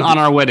 perfect. On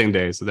our wedding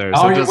day. So there's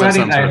your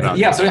wedding day.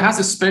 Yeah, so it has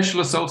a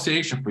special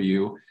association for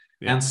you,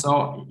 and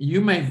so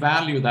you may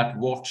value that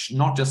watch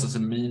not just as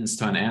a means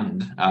to an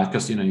end,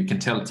 because you can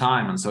tell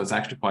time, and so it's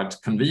actually quite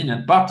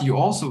convenient. But you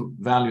also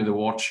value the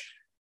watch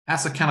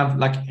as a kind of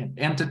like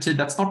entity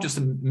that's not just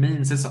a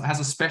means; it has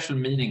a special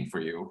meaning for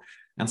you.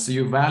 And so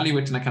you value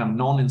it in a kind of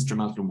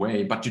non-instrumental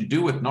way, but you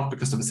do it not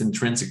because of its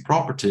intrinsic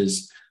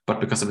properties, but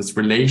because of its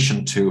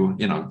relation to,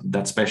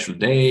 that special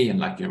day and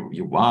like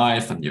your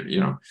wife and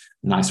your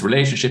nice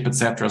relationship,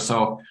 etc.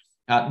 So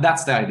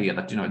that's the idea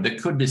that, there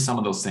could be some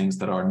of those things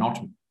that are not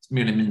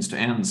merely means to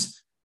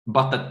ends,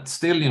 but that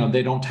still,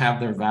 they don't have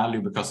their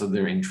value because of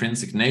their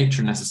intrinsic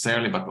nature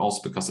necessarily, but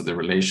also because of their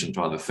relation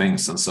to other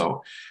things. And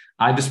so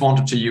I just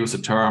wanted to use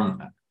a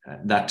term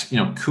that,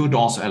 could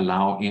also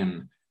allow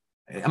in,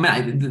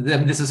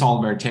 this is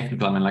all very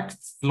technical. Like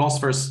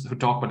philosophers who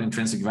talk about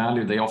intrinsic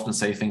value, they often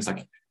say things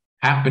like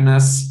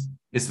happiness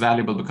is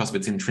valuable because of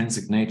its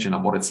intrinsic nature and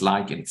of what it's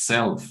like in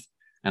itself.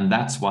 And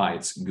that's why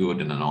it's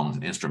good in a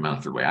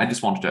non-instrumental way. I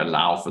just wanted to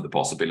allow for the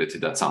possibility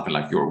that something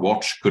like your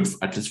watch could,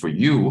 at least for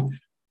you,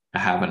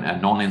 have a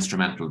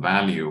non-instrumental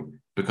value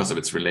because of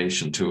its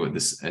relation to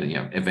this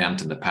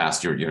event in the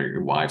past.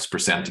 Your wife's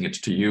presenting it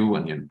to you,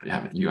 and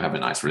you have a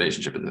nice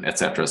relationship,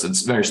 etc. So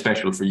it's very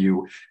special for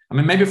you. I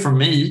mean, maybe for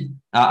me,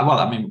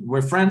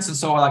 we're friends, and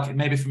so like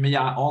maybe for me,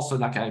 I also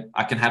like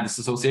I can have this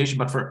association.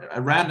 But for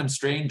a random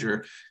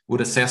stranger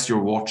would assess your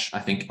watch, I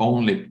think,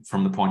 only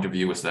from the point of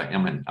view is that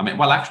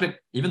well, actually,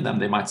 even then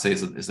they might say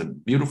it's a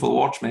beautiful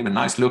watch, maybe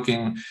nice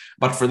looking,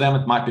 but for them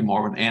it might be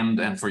more of an end,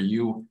 and for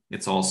you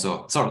it's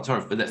also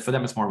for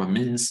them it's more of a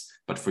means.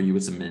 But for you,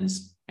 it's a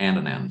means and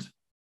an end.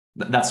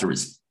 That's the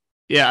reason.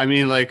 Yeah,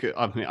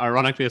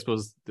 ironically, I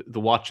suppose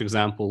the watch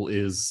example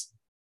is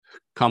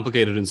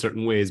complicated in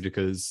certain ways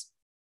because,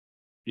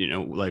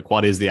 like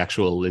what is the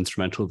actual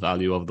instrumental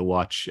value of the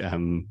watch?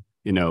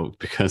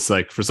 Because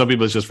like for some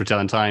people it's just for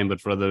telling time, but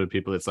for other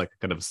people it's like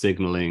kind of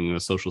signaling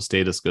social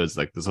status goods,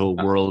 like this whole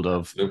world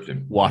of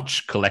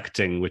watch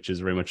collecting, which is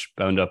very much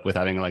bound up with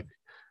having like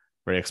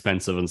very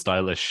expensive and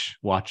stylish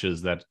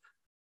watches that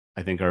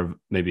I think are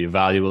maybe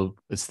valuable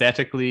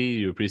aesthetically.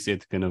 You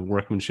appreciate the kind of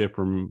workmanship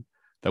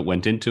that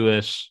went into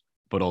it,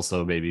 but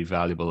also maybe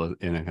valuable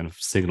in a kind of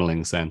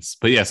signaling sense.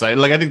 But yes, I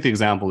think the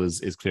example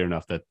is clear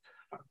enough that,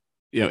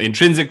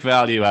 intrinsic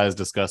value, as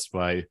discussed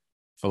by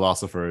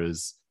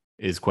philosophers,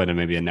 is quite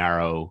maybe a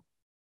narrow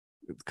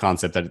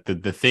concept, that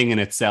the thing in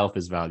itself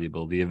is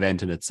valuable, the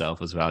event in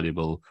itself is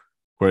valuable,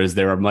 whereas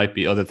there might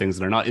be other things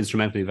that are not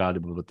instrumentally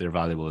valuable, but they're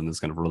valuable in this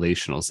kind of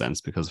relational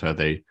sense because of how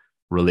they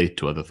relate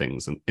to other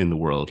things in the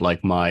world,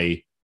 like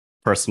my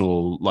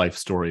personal life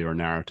story or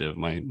narrative,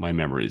 my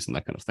memories and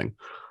that kind of thing.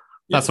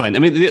 Yeah. That's fine. I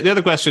mean, the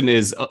other question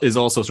is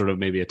also sort of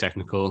maybe a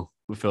technical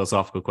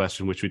philosophical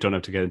question, which we don't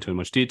have to get into in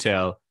much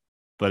detail,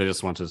 but I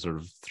just want to sort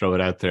of throw it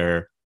out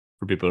there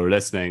for people who are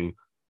listening.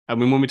 I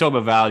mean, when we talk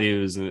about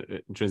values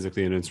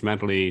intrinsically and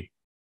instrumentally,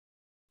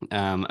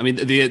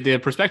 the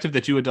perspective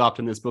that you adopt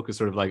in this book is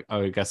sort of like,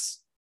 I guess,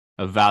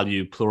 a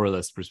value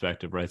pluralist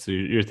perspective, right? So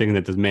you're thinking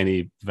that there's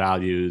many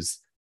values.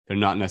 They're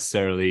not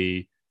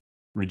necessarily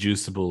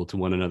reducible to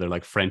one another.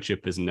 Like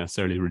friendship isn't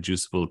necessarily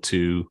reducible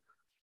to,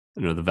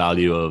 the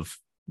value of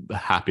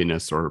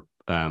happiness or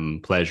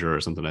pleasure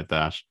or something like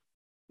that.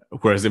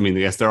 Whereas, I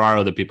guess there are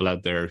other people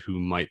out there who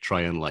might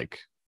try and like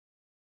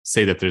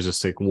say that there's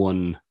just like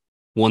one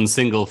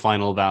single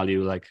final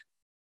value, like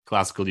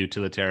classical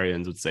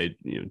utilitarians would say,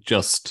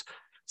 just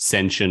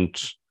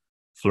sentient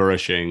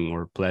flourishing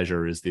or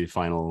pleasure is the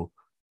final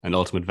and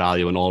ultimate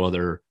value, and all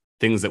other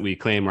things that we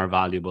claim are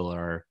valuable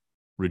are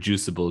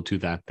reducible to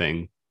that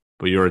thing.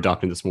 But you're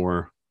adopting this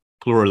more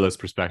pluralist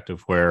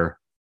perspective where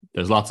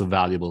there's lots of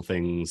valuable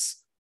things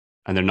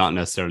and they're not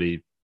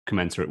necessarily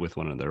commensurate with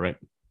one another, right?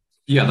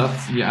 Yeah,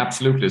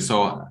 absolutely.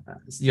 So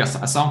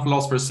yes, some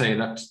philosophers say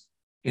that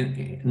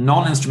in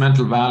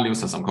non-instrumental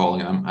values, as I'm calling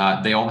them,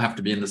 they all have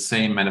to be in the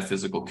same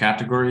metaphysical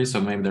category.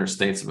 So maybe they're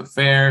states of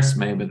affairs,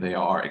 maybe they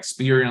are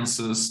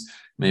experiences,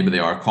 maybe they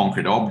are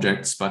concrete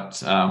objects.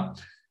 But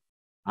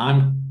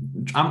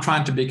I'm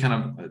trying to be kind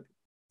of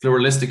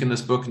pluralistic in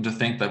this book and to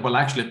think that, well,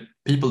 actually,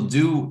 people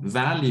do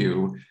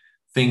value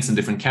things in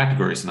different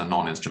categories in a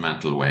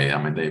non-instrumental way.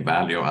 I mean, they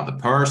value other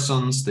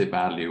persons, they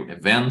value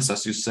events,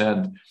 as you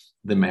said,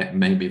 they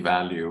maybe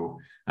value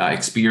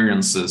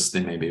experiences,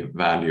 they maybe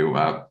value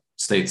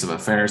states of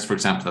affairs, for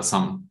example, that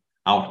something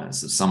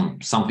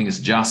is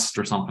just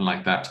or something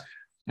like that.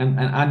 And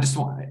I just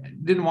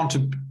didn't want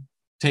to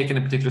take any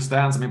particular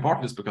stance. I mean,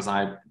 partly it's because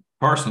I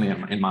personally,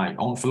 in my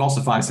own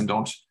philosophizing,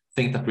 don't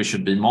think that we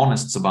should be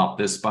monists about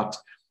this, but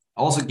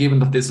also given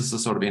that this is a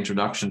sort of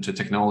introduction to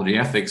technology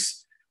ethics,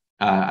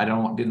 I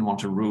didn't want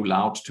to rule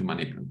out too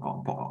many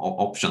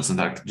options, and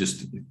that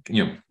just,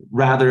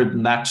 rather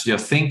than that,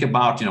 just think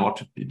about,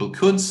 what people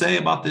could say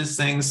about these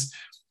things.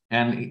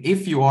 And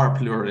if you are a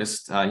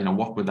pluralist,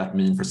 what would that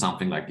mean for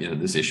something like,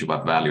 this issue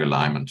about value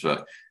alignment?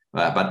 But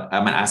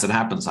I mean, as it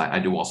happens, I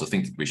do also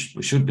think that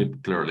we should be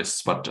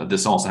pluralists, but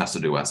this also has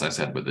to do, as I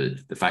said, with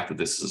the fact that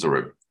this is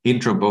an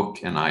intro book,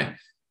 and I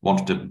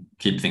wanted to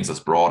keep things as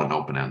broad and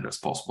open-ended as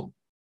possible.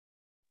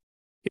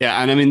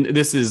 Yeah, and I mean,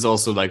 this is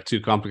also like too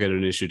complicated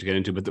an issue to get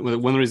into, but one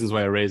of the reasons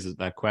why I raised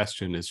that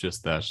question is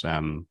just that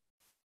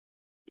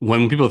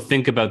when people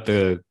think about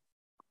the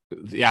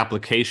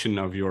application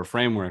of your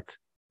framework,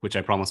 which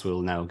I promise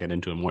we'll now get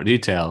into in more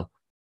detail,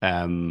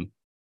 it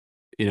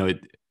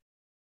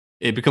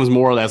becomes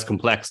more or less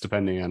complex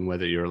depending on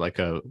whether you're like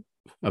a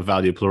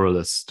value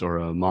pluralist or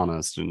a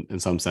monist in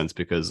some sense,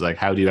 because like,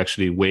 how do you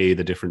actually weigh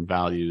the different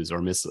values or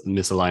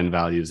misaligned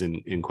values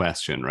in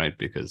question, right?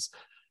 Because,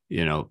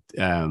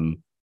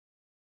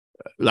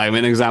 like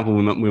an example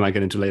we might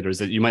get into later is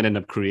that you might end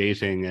up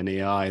creating an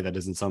AI that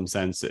is in some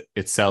sense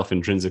itself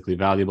intrinsically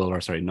valuable, or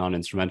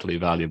non-instrumentally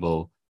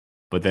valuable,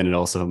 but then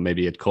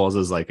it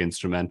causes like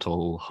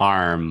instrumental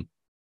harm.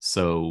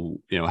 So,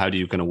 how do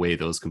you kind of weigh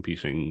those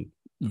competing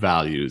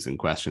values in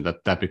question?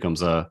 That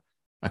becomes a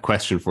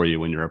question for you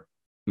when you're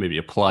maybe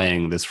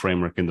applying this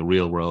framework in the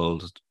real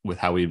world with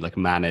how we like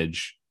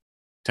manage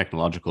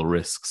technological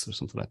risks or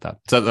something like that.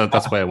 So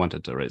that's why I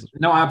wanted to raise it.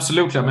 No,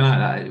 absolutely.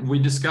 I mean, we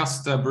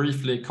discussed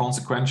briefly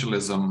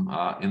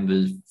consequentialism in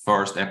the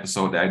first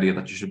episode, the idea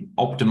that you should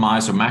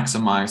optimize or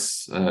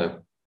maximize.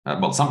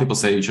 Well, some people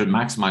say you should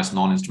maximize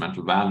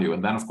non-instrumental value.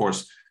 And then, of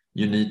course,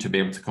 you need to be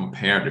able to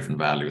compare different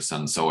values.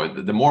 And so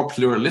the more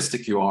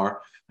pluralistic you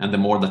are, and the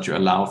more that you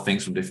allow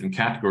things from different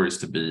categories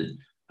to be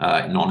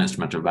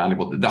non-instrumental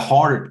valuable, the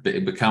harder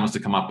it becomes to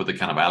come up with a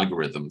kind of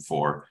algorithm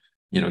for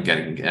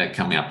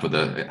coming up with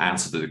an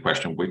answer to the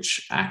question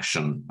which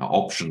action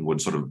option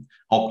would sort of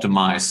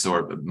optimize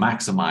or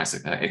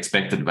maximize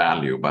expected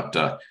value.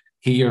 But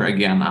here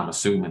again, I'm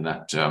assuming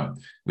that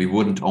we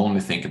wouldn't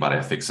only think about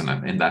ethics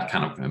in that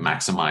kind of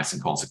maximizing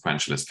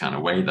consequentialist kind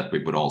of way, that we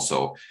would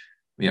also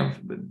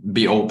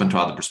be open to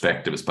other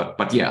perspectives.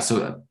 But yeah,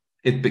 so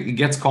it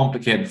gets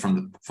complicated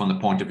from the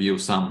point of view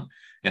of some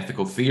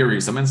ethical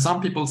theories. I mean, some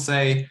people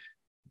say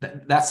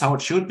that's how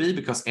it should be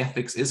because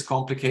ethics is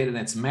complicated and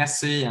it's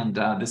messy. And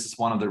this is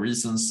one of the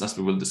reasons, as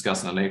we will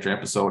discuss in a later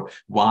episode,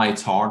 why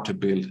it's hard to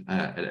build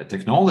a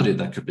technology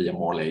that could be a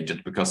moral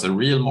agent, because a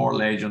real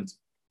moral agent,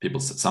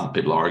 some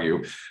people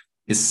argue,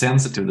 is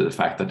sensitive to the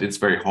fact that it's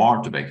very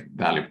hard to make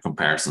value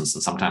comparisons.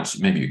 And sometimes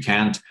maybe you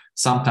can't.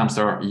 Sometimes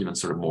there are even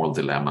sort of moral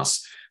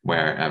dilemmas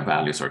where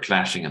values are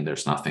clashing and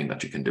there's nothing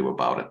that you can do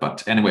about it.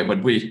 But anyway,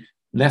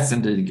 let's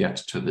indeed get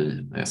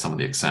to some of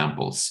the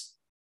examples.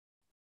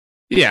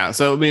 Yeah,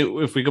 so I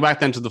mean, if we go back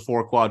then to the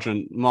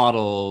 4-quadrant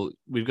model,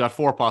 we've got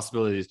 4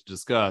 possibilities to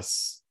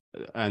discuss,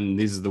 and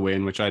these are the way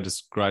in which I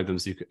describe them.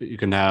 So you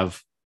can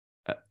have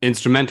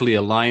instrumentally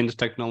aligned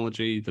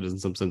technology that is in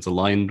some sense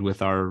aligned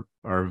with our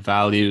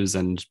values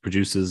and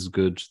produces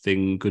good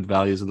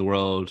values in the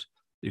world.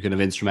 You can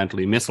have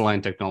instrumentally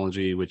misaligned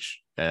technology,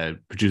 which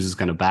produces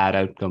kind of bad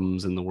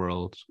outcomes in the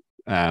world.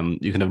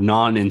 You can have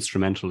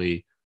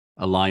non-instrumentally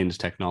aligned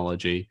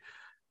technology,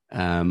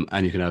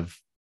 and you can have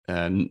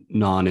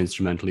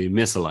non-instrumentally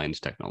misaligned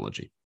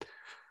technology.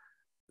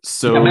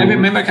 So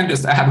maybe I can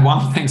just add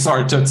one thing.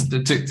 Sorry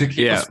to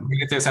keep us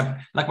this up.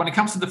 Like when it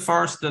comes to the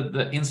first,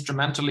 the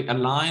instrumentally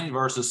aligned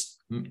versus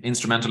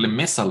instrumentally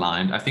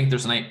misaligned, I think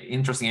there's an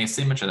interesting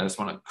asymmetry that I just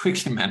want to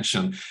quickly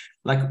mention.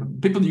 Like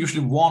people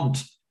usually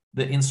want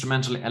the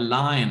instrumentally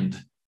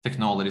aligned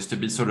technologies to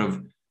be sort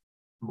of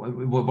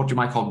what you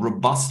might call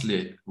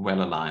robustly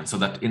well aligned, so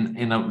that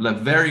in a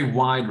very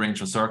wide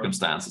range of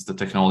circumstances, the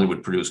technology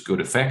would produce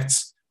good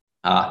effects.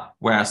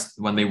 Whereas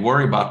when they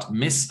worry about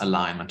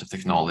misalignment of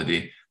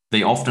technology,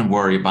 they often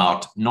worry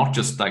about not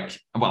just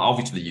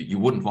obviously you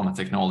wouldn't want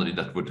a technology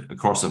that would,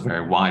 across a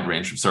very wide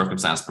range of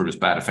circumstances, produce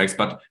bad effects,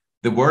 but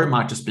the worry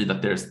might just be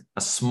that there's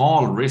a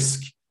small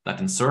risk that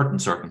in certain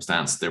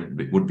circumstances there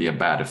would be a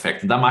bad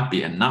effect. And that might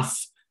be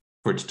enough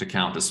for it to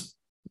count as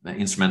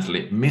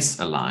instrumentally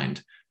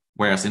misaligned.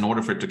 Whereas in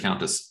order for it to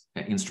count as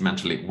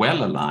instrumentally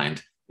well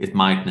aligned, it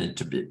might need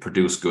to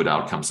produce good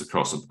outcomes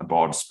across a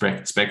broad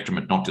spectrum,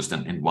 and not just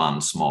in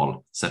one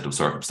small set of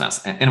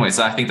circumstances. Anyway,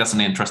 so I think that's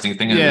an interesting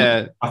thing.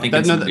 Yeah, I think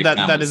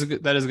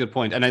that is a good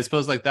point. And I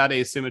suppose like that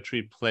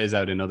asymmetry plays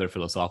out in other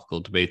philosophical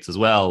debates as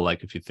well.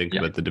 Like if you think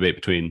about the debate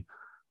between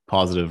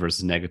positive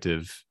versus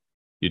negative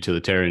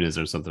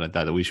utilitarianism or something like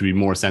that, that we should be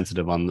more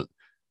sensitive on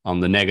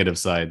the negative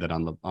side than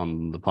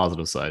on the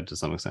positive side to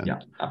some extent.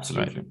 Yeah,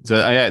 absolutely. Right. So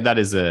that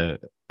is an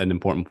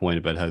important point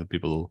about how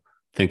people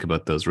think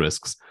about those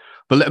risks.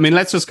 But I mean,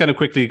 let's just kind of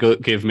quickly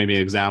give maybe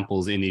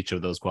examples in each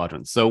of those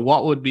quadrants. So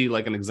what would be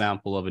like an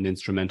example of an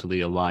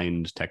instrumentally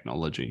aligned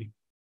technology?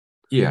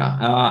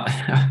 Yeah,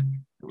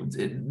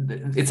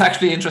 it's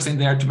actually interesting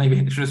there to maybe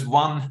introduce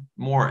one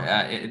more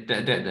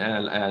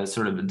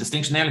sort of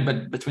distinction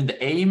but between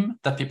the aim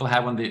that people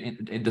have when they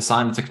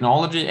design the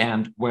technology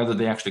and whether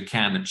they actually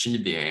can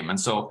achieve the aim. And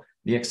so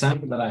the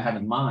example that I have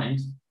in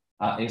mind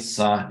is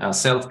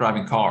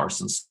self-driving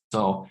cars. And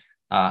so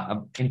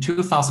in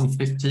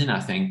 2015, I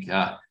think,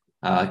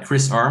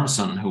 Chris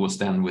Urmson, who was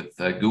then with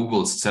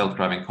Google's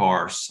self-driving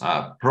cars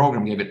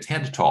program, gave a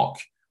TED talk,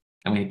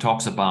 and he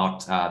talks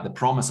about the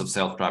promise of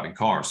self-driving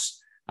cars,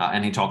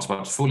 and he talks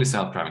about fully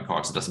self-driving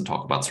cars. It doesn't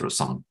talk about sort of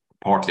some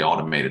partly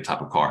automated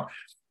type of car.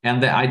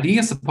 And the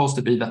idea is supposed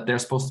to be that they're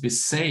supposed to be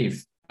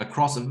safe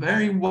across a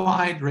very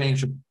wide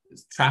range of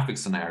traffic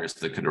scenarios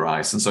that could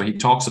arise. And so he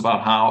talks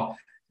about how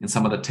in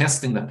some of the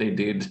testing that they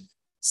did,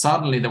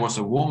 suddenly there was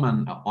a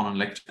woman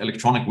on an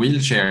electronic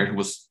wheelchair who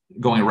was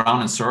going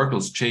around in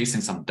circles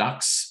chasing some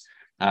ducks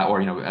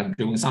or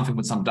doing something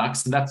with some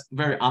ducks. And that's a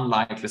very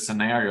unlikely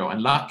scenario.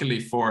 And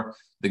luckily for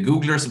the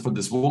Googlers and for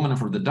this woman and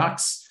for the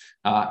ducks,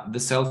 the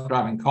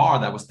self-driving car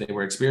that they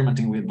were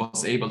experimenting with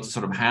was able to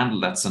sort of handle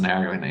that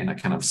scenario in a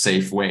kind of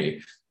safe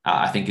way.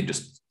 I think it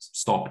just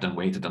stopped and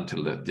waited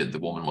until the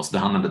woman was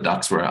done and the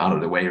ducks were out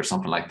of the way or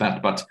something like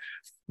that. But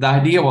the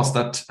idea was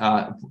that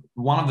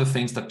one of the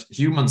things that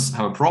humans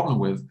have a problem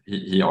with,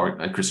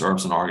 Chris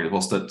Urmson argued,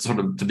 was that sort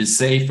of to be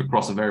safe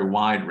across a very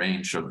wide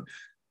range of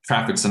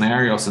traffic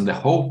scenarios. And the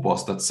hope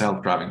was that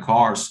self-driving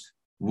cars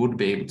would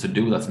be able to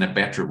do that in a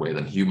better way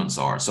than humans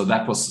are. So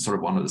that was sort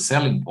of one of the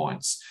selling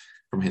points.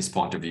 from his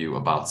point of view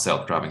about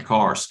self-driving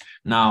cars.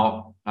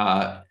 Now,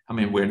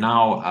 we're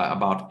now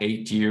about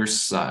 8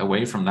 years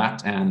away from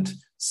that, and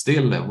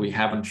still we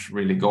haven't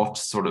really got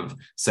sort of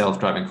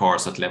self-driving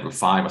cars at level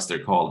 5, as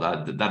they're called,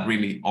 that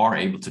really are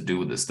able to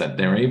do this, that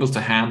they're able to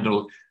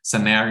handle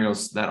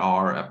scenarios that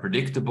are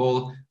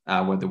predictable,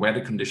 where the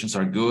weather conditions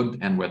are good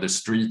and where the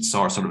streets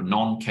are sort of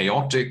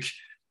non-chaotic.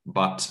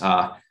 But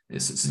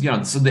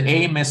so the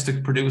aim is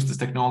to produce this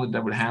technology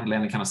that would handle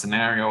any kind of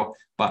scenario,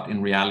 but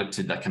in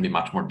reality that can be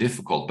much more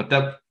difficult. But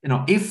that,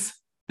 if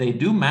they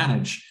do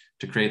manage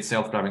to create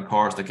self-driving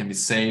cars that can be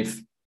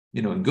safe,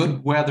 in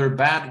good weather,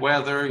 bad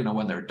weather,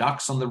 when there are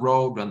ducks on the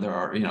road, when there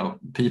are,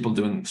 people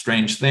doing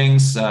strange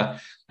things,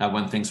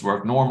 when things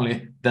work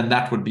normally, then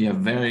that would be a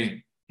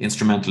very,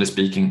 instrumentally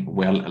speaking,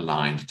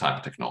 well-aligned type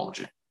of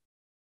technology.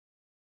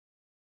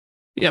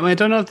 Yeah, I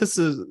don't know if this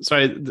is,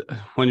 sorry,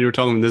 when you were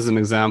talking, this is an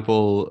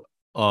example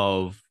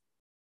of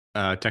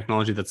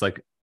technology that's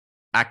like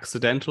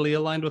accidentally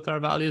aligned with our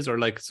values, or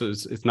like, so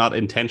it's not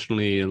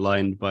intentionally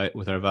aligned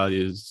with our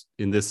values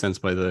in this sense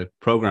by the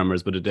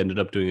programmers, but it ended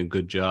up doing a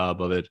good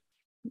job of it.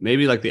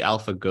 Maybe like the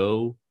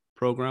AlphaGo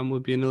program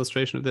would be an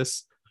illustration of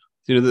this.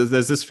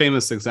 There's this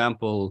famous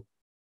example,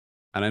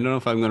 and I don't know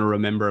if I'm going to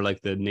remember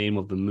like the name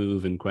of the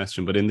move in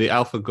question, but in the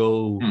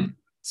AlphaGo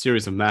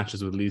series of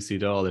matches with Lee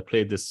Sedol, they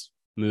played this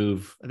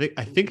move.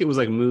 I think it was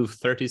like move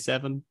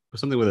 37 or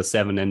something with a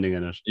 7 ending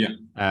in it.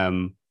 Yeah.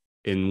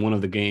 In one of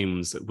the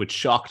games, which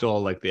shocked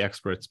all like the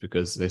experts,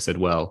 because they said,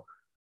 well,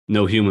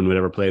 no human would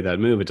ever play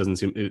that move. It doesn't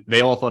seem, they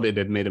all thought it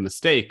had made a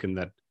mistake and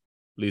that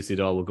Lee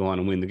Sedol would go on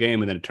and win the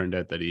game. And then it turned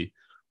out that he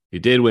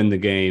did win the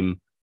game,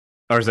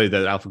 or sorry,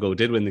 that AlphaGo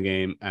did win the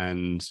game.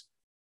 And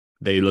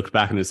they looked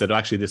back and they said, oh,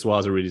 actually, this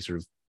was a really sort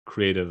of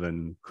creative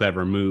and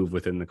clever move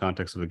within the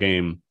context of the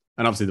game.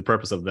 And obviously the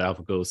purpose of the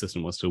AlphaGo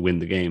system was to win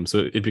the game.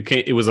 So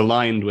it was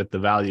aligned with the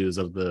values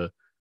of the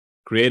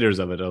creators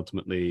of it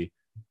ultimately,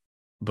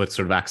 but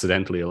sort of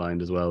accidentally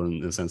aligned as well, in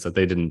the sense that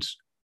they didn't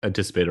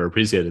anticipate or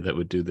appreciate it that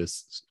would do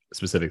this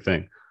specific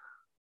thing.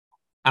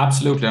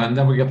 Absolutely. And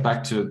then we get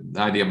back to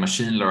the idea of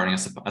machine learning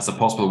as a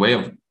possible way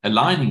of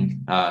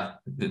aligning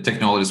the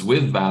technologies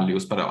with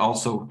values, but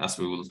also, as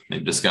we will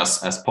maybe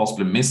discuss, as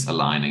possibly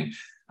misaligning.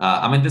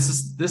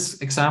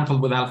 This example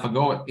with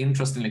AlphaGo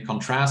interestingly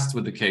contrasts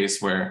with the case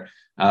where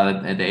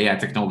the AI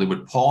technology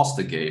would pause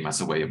the game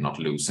as a way of not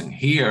losing.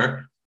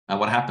 Here,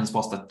 what happens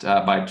was that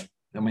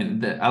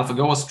the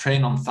AlphaGo was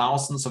trained on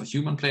thousands of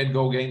human-played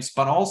Go games,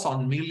 but also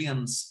on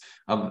millions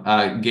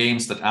of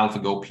games that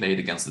AlphaGo played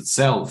against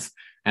itself.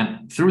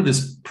 And through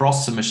this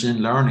process of machine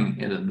learning,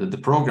 the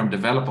program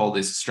developed all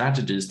these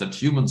strategies that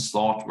humans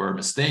thought were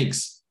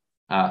mistakes,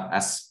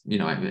 as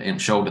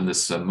showed in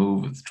this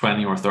move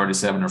 20 or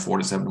 37 or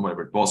 47,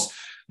 whatever it was,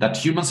 that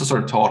humans are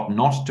sort of taught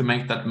not to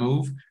make that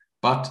move.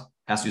 But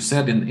as you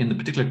said, in the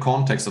particular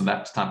context of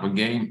that type of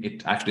game,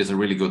 it actually is a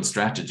really good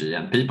strategy.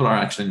 And people are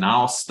actually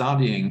now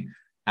studying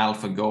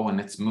AlphaGo and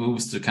its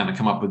moves to kind of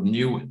come up with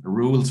new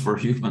rules for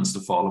humans to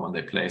follow when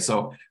they play.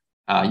 So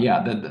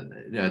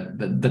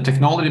the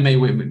technology may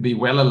be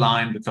well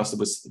aligned because it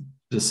was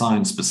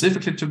designed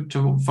specifically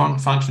to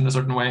function a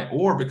certain way,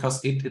 or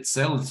because it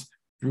itself,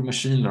 through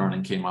machine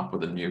learning, came up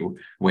with a new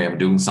way of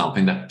doing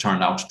something that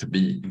turned out to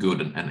be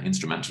good and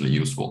instrumentally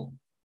useful.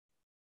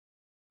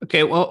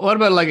 Okay, well, what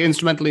about like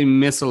instrumentally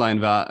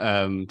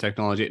misaligned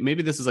technology?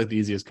 Maybe this is like the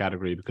easiest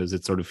category because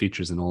it sort of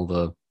features in all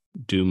the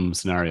Doom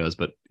scenarios.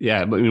 But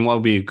yeah, what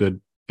would be a good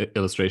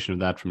illustration of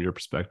that from your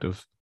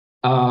perspective?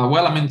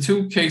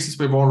 Two cases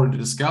we've already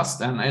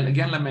discussed. And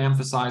again, let me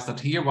emphasize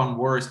that here one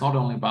worries not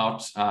only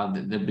about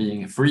there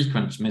being a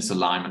frequent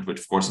misalignment, which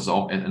of course is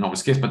an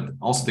obvious case, but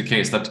also the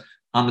case that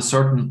under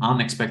certain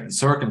unexpected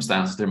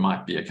circumstances, there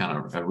might be a kind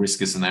of a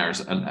risky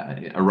scenarios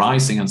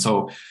arising. And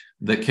so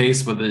the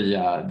case with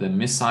the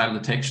missile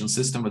detection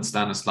system with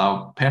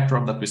Stanislav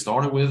Petrov that we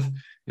started with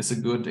is a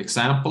good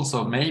example.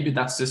 So maybe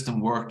that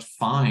system worked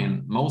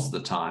fine most of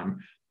the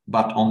time,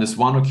 but on this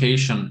one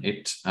occasion,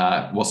 it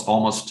was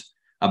almost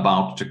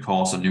about to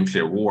cause a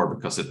nuclear war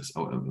because it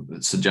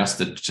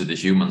suggested to the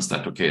humans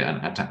that, okay,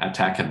 an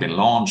attack had been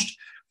launched.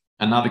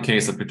 Another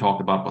case that we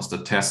talked about was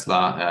the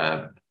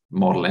Tesla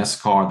Model S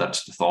car that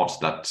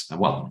thought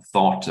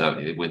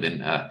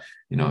within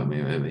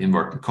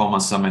inverted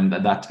commas,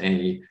 that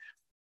a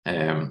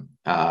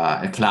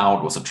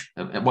cloud was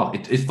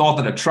it thought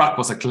that a truck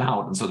was a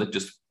cloud, and so that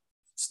just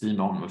steamed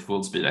on with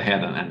full speed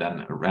ahead and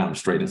then ran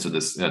straight into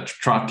this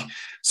truck.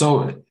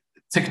 So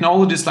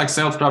technologies like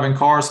self-driving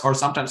cars are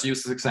sometimes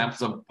used as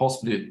examples of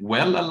possibly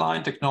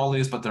well-aligned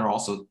technologies, but they're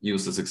also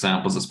used as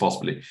examples as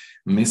possibly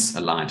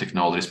misaligned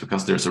technologies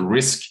because there's a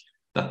risk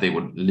that they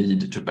would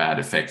lead to bad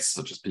effects,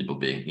 such as people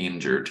being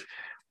injured.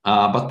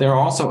 But there are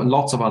also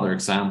lots of other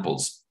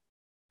examples.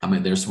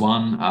 There's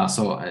one,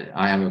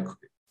 I have a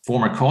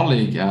former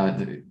colleague,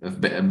 a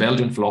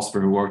Belgian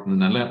philosopher who worked in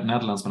the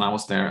Netherlands when I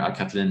was there,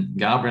 Kathleen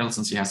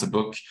Gabrielsen. She has a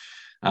book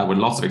with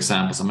lots of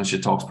examples. She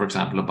talks, for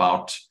example,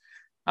 about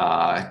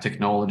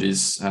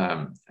technologies.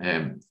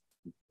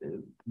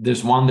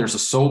 There's a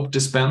soap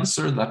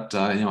dispenser that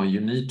you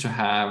need to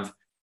have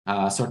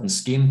a certain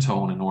skin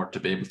tone in order to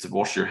be able to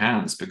wash your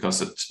hands,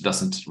 because it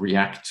doesn't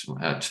react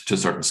to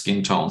certain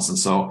skin tones. And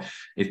so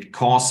it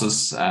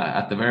causes,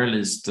 at the very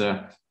least,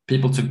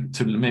 people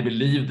to maybe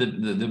leave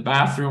the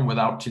bathroom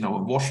without,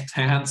 washed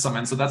hands. I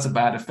mean, so that's a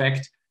bad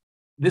effect.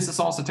 This is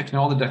also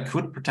technology that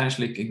could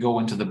potentially go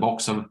into the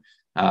box of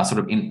sort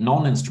of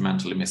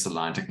non-instrumentally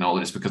misaligned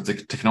technologies, because the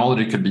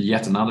technology could be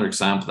yet another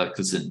example that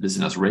could be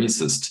seen as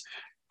racist,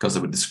 because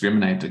it would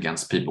discriminate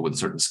against people with a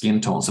certain skin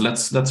tone. So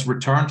let's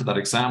return to that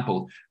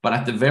example. But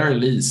at the very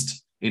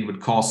least, it would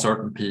cause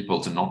certain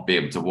people to not be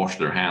able to wash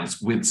their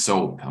hands with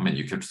soap. I mean,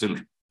 you could still,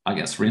 I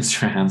guess,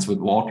 rinse your hands with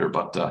water,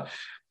 but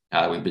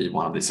would be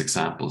one of these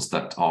examples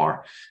that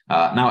are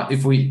now.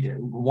 If we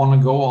want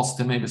to go also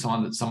to maybe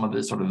some of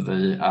the sort of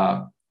the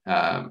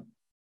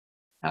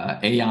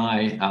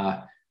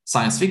AI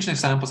science fiction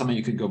examples, I mean,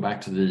 you could go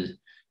back to the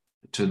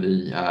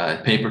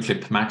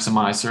paperclip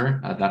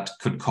maximizer that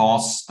could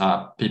cause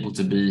people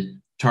to be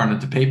turned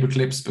into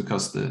paperclips,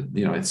 because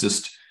it's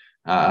just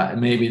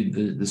maybe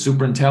the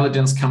super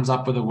intelligence comes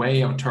up with a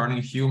way of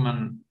turning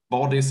human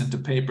bodies into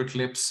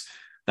paperclips.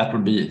 That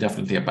would be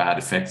definitely a bad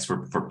effect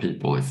for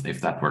people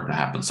if that were to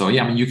happen. So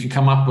yeah, I mean, you can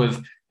come up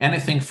with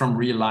anything from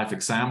real life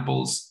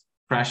examples,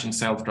 crashing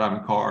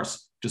self-driving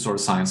cars, to sort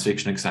of science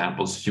fiction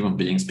examples, human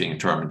beings being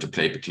turned into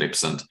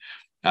paperclips, and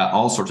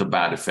all sorts of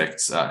bad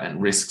effects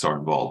and risks are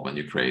involved when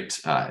you create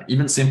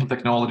even simple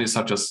technologies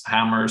such as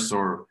hammers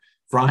or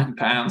frying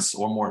pans,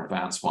 or more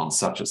advanced ones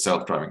such as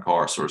self-driving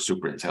cars or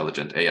super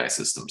intelligent AI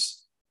systems.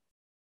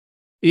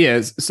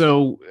 Yes.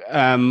 So,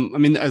 I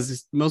mean,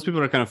 as most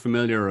people are kind of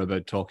familiar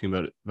about talking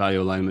about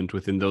value alignment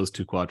within those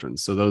two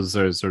quadrants. So those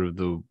are sort of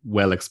the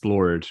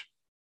well-explored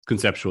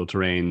conceptual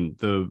terrain.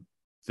 The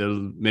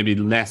maybe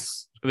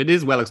less, it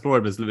is well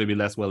explored, but it's maybe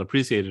less well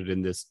appreciated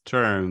in these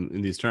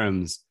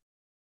terms.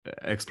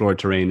 Explored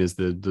terrain is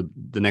the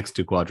next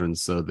two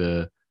quadrants, so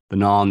the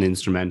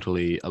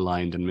non-instrumentally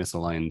aligned and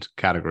misaligned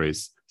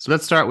categories. So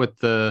let's start with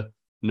the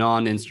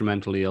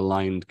non-instrumentally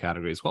aligned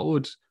categories. What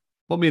would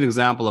be an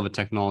example of a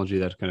technology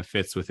that kind of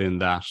fits within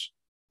that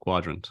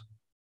quadrant?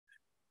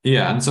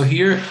 Yeah, and so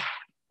here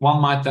one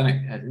might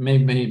then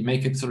maybe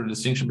make a sort of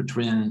distinction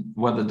between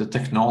whether the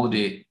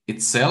technology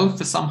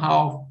itself is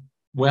somehow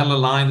well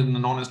aligned in a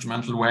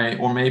non-instrumental way,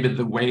 or maybe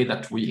the way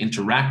that we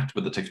interact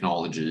with the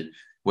technology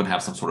would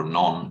have some sort of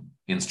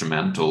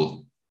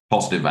non-instrumental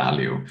positive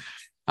value.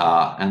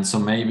 And so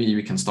maybe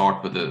we can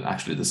start with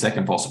the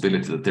second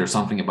possibility, that there's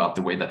something about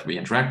the way that we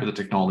interact with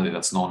the technology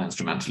that's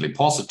non-instrumentally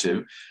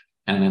positive.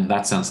 And in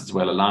that sense, it's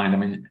well aligned. I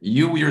mean,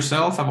 you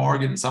yourself have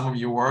argued in some of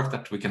your work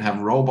that we can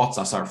have robots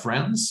as our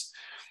friends.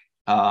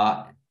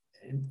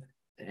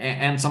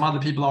 And some other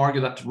people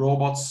argue that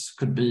robots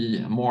could be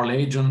moral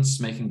agents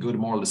making good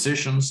moral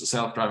decisions. A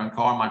self-driving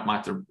car might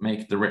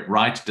make the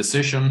right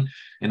decision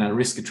in a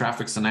risky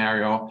traffic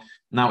scenario.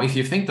 Now, if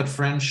you think that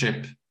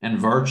friendship and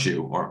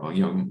virtue, or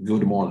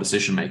good moral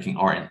decision making,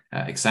 are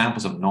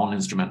examples of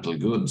non-instrumental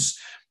goods,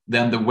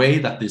 then the way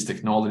that these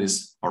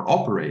technologies are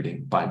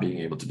operating, by being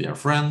able to be our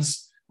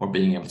friends or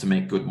being able to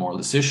make good moral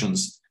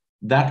decisions,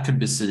 that could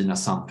be seen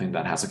as something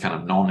that has a kind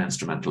of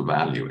non-instrumental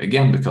value.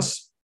 Again,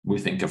 because we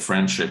think of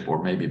friendship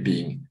or maybe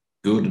being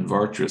good and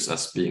virtuous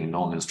as being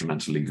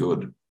non-instrumentally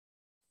good.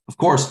 Of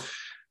course,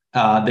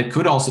 there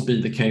could also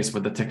be the case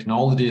where the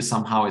technology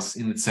somehow is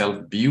in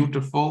itself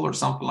beautiful or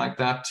something like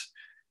that.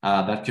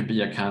 That could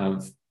be a kind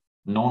of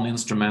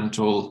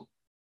non-instrumental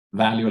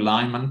value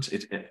alignment.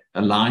 It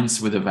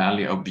aligns with the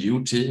value of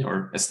beauty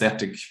or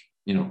aesthetic,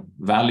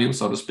 value,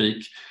 so to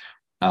speak.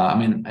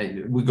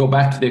 We go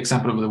back to the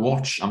example of the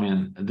watch. I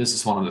mean, this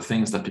is one of the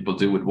things that people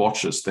do with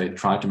watches. They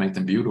try to make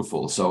them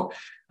beautiful. So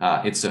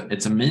it's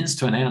a means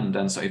to an end.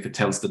 And so if it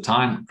tells the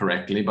time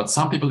correctly, but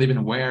some people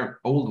even wear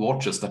old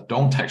watches that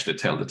don't actually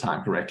tell the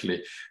time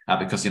correctly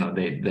because,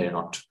 they're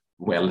not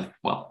well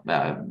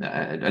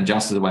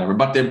adjusted or whatever,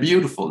 but they're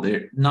beautiful.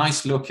 They're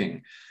nice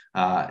looking.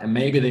 And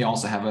maybe they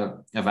also have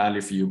a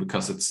value for you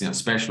because it's,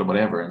 special or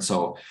whatever. And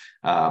so,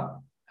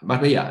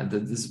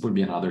 this would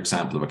be another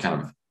example of a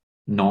kind of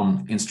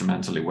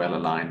non-instrumentally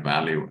well-aligned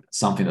value,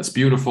 something that's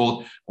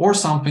beautiful, or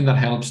something that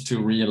helps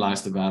to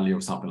realize the value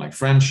of something like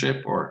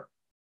friendship or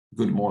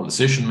good moral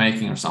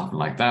decision-making or something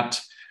like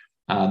that.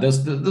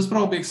 There's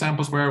probably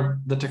examples where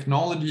the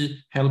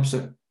technology helps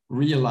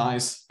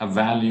realize a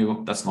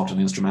value that's not an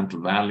instrumental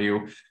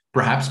value,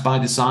 perhaps by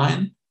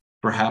design,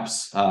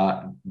 perhaps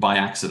by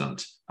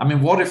accident. I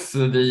mean, what if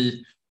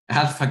the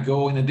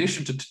AlphaGo, in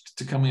addition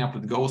to coming up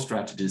with Go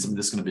strategies,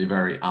 this is going to be a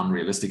very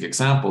unrealistic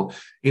example,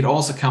 it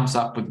also comes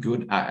up with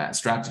good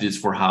strategies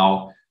for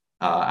how,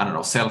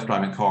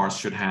 self-driving cars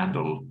should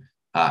handle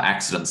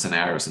accident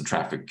scenarios in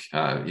traffic,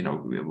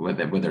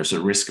 where there's a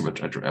risk of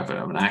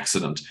an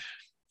accident.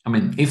 I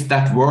mean, if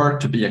that were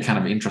to be a kind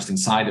of interesting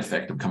side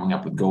effect of coming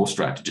up with Go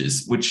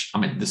strategies, which,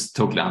 this is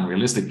totally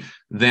unrealistic,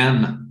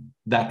 then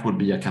that would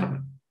be a kind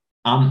of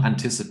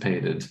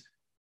unanticipated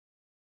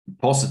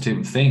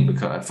positive thing,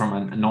 because from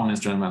a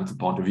non-instrumental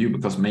point of view,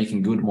 because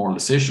making good moral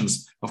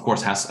decisions, of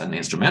course, has an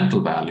instrumental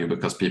value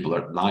because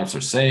people's lives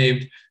are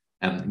saved,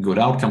 and good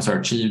outcomes are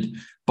achieved.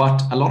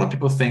 But a lot of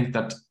people think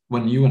that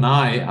when you and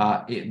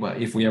I,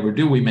 if we ever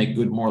do, we make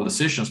good moral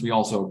decisions, we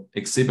also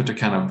exhibit a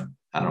kind of,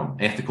 I don't know,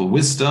 ethical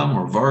wisdom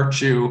or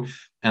virtue,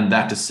 and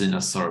that is seen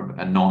as sort of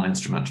a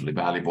non-instrumentally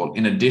valuable,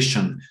 in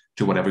addition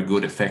to whatever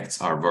good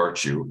effects our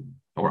virtue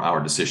or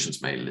our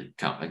decisions may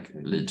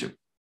lead to.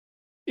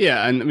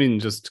 Yeah, and I mean,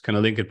 just kind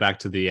of link it back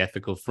to the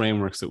ethical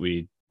frameworks that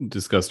we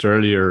discussed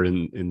earlier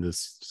in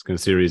this kind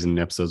of series in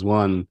episodes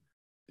 1.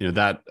 You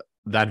know,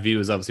 that view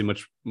is obviously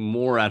much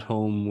more at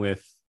home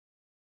with,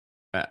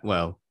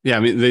 well, yeah, I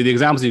mean, the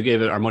examples you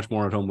gave are much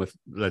more at home with,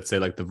 let's say,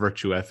 like the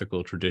virtue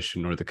ethical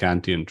tradition or the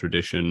Kantian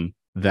tradition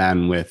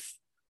than with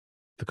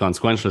the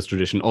consequentialist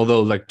tradition.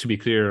 Although, like, to be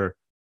clear,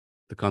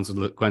 the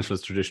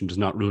consequentialist tradition does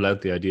not rule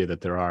out the idea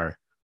that there are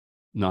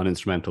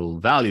non-instrumental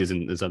values.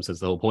 In some sense,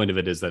 the whole point of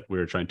it is that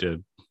we're trying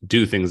to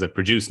do things that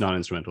produce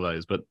non-instrumental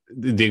values. But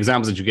the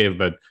examples that you gave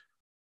about,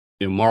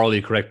 you know,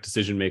 morally correct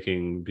decision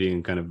making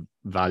being kind of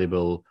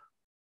valuable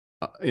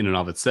in and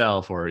of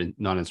itself, or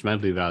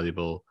non-instrumentally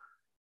valuable,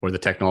 or the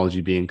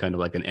technology being kind of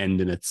like an end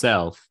in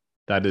itself,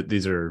 that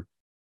these are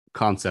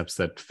concepts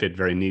that fit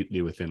very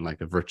neatly within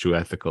like a virtue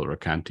ethical or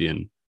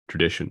Kantian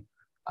tradition.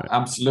 Right?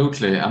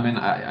 Absolutely. I mean,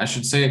 I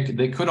should say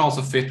they could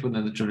also fit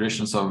within the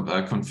traditions of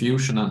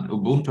Confucian and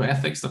Ubuntu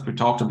ethics that we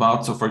talked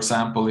about. So, for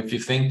example, if you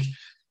think,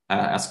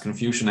 as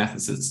Confucian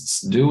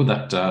ethicists do,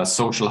 that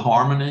social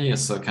harmony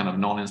is a kind of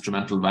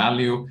non-instrumental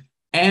value,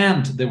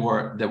 and there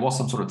was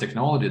some sort of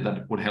technology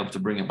that would help to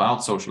bring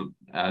about social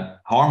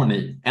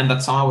harmony, and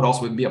that somehow would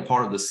also be a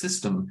part of the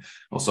system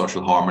of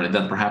social harmony,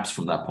 then perhaps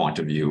from that point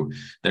of view,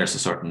 there's a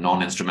certain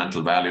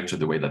non-instrumental value to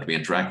the way that we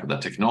interact with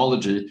that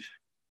technology.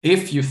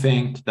 If you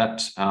think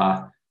that,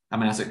 I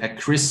mean, as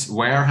Chris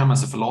Wareham,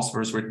 as a philosopher,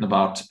 has written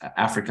about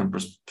African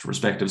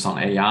perspectives on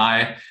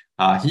AI,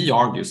 he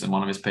argues in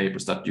one of his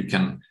papers that you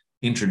can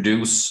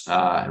introduce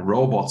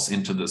robots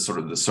into the sort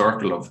of the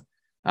circle of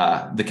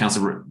the kinds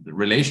of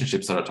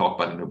relationships that I talk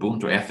about in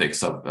Ubuntu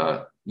ethics of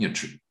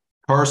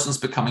persons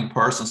becoming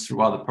persons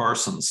through other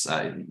persons.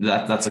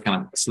 That's a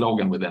kind of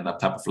slogan within that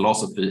type of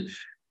philosophy.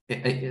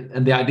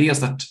 And the idea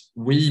is that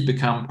we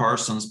become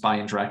persons by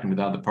interacting with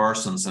other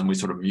persons, and we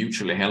sort of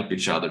mutually help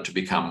each other to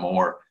become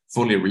more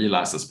fully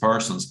realized as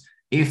persons.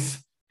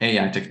 If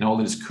AI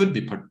technologies could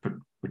be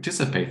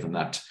participate in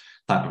that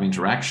type of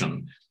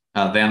interaction,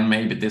 then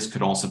maybe this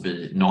could also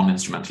be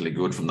non-instrumentally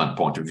good from that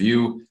point of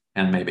view.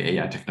 And maybe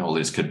AI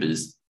technologies could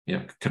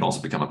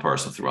also become a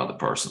person through other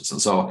persons.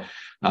 And so,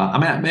 I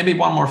mean, maybe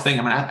one more thing.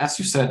 I mean, as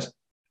you said,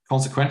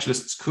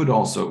 consequentialists could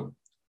also,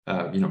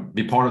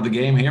 be part of the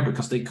game here,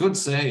 because they could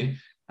say,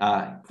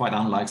 quite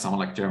unlike someone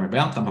like Jeremy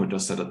Bentham, who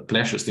just said that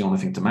pleasure is the only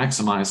thing to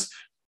maximize.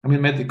 I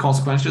mean, maybe the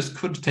consequentialists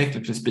could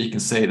technically speak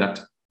and say that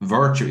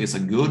virtue is a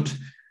good,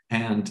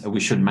 and we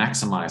should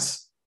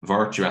maximize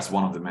virtue as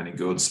one of the many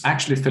goods.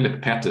 Actually,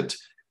 Philip Pettit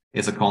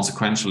is a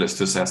consequentialist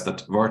who says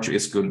that virtue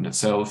is good in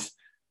itself,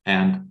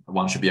 and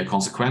one should be a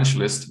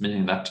consequentialist,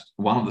 meaning that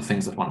one of the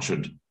things that one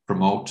should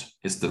promote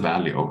is the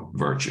value of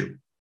virtue.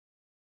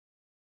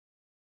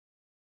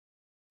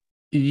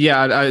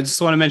 Yeah, I just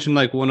want to mention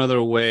like one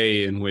other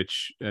way in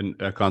which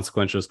a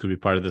consequentialist could be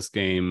part of this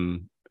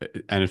game,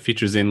 and it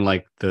features in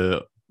like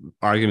the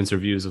arguments or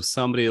views of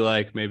somebody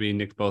like maybe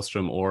Nick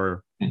Bostrom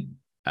or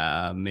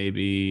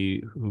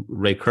maybe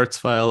Ray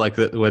Kurzweil, like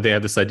where they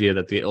have this idea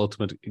that the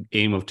ultimate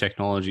aim of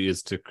technology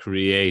is to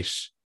create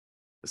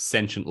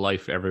sentient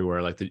life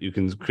everywhere, like that you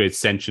can create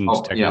sentient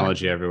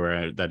technology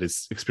everywhere that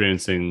is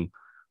experiencing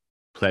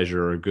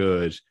pleasure or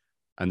good,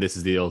 and this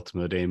is the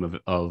ultimate aim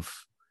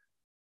of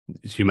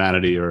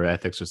humanity or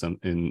ethics or some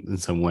in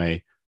some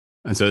way.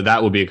 And so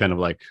that would be kind of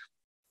like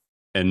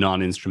a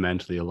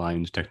non-instrumentally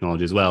aligned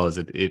technology, as well as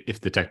if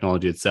the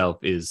technology itself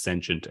is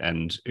sentient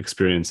and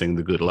experiencing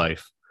the good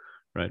life,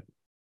 right?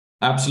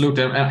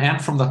 Absolutely.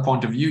 And from that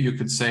point of view, you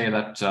could say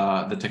that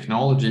the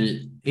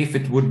technology, if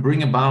it would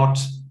bring about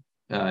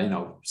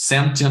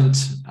sentient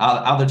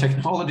other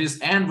technologies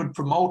and would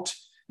promote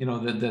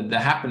the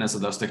happiness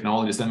of those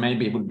technologies, then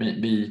maybe it would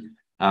be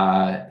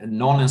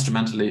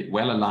non-instrumentally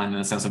well aligned in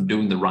the sense of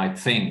doing the right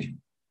thing.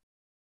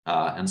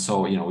 And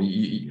so,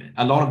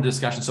 a lot of the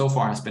discussion so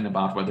far has been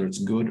about whether it's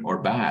good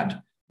or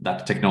bad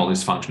that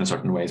technologies function in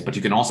certain ways. But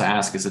you can also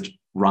ask, is it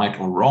right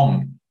or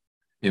wrong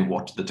in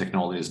what the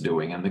technology is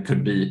doing? And it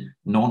could be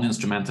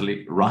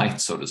non-instrumentally right,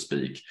 so to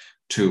speak,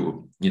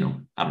 to,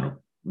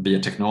 be a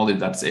technology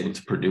that's able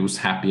to produce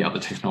happy other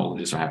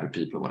technologies or happy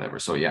people or whatever.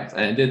 So yeah,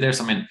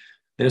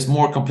 there's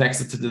more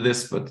complexity to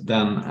this, but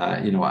then,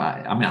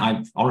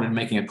 I'm already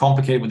making it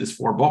complicated with these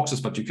 4 boxes,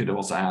 but you could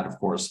also add, of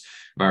course,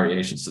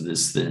 variations to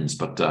these themes.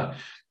 But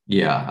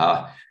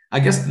I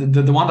guess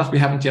the one that we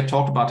haven't yet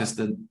talked about is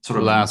the sort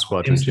of last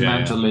quadrant,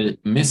 instrumentally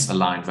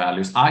misaligned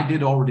values. I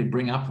did already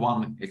bring up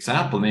one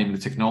example, namely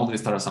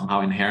technologies that are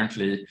somehow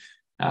inherently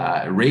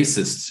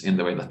racist in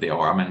the way that they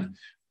are. I mean,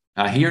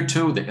 here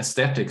too, the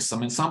aesthetics. I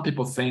mean, some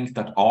people think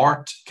that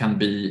art can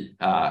be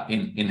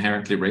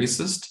inherently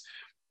racist.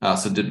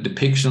 So the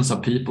depictions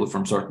of people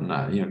from certain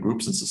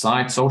groups in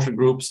society, social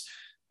groups,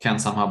 can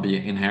somehow be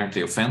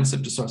inherently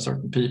offensive to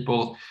certain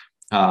people.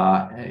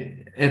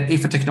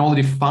 if a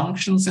technology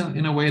functions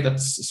in a way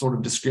that's sort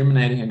of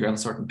discriminating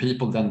against certain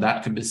people, then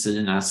that could be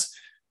seen as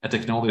a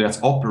technology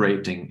that's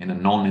operating in a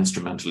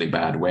non-instrumentally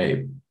bad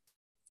way.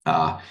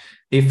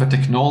 If a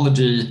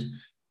technology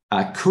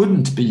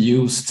couldn't be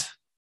used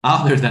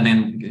other than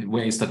in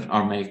ways that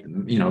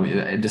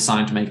are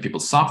designed to make people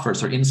suffer,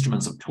 so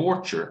instruments of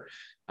torture,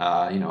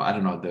 I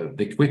don't know,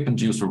 the equipment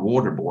used for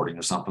waterboarding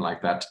or something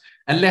like that.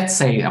 And let's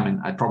say,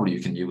 probably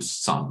you can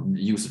use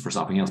it for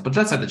something else, but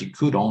let's say that you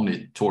could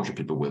only torture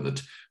people with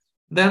it.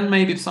 Then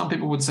maybe some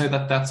people would say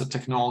that that's a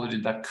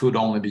technology that could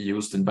only be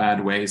used in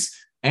bad ways,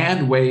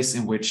 and ways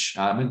in which,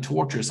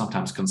 torture is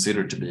sometimes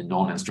considered to be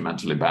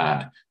non-instrumentally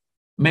bad.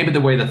 Maybe the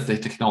way that the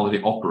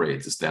technology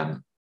operates is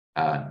then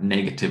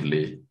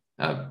negatively,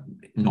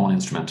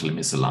 non-instrumentally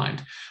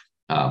misaligned.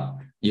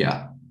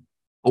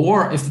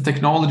 Or if the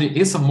technology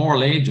is a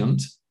moral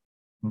agent,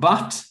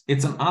 but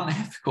it's an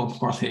unethical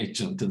moral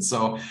agent, and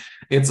so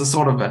it's a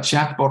sort of a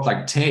chatbot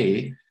like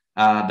Tay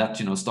that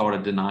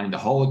started denying the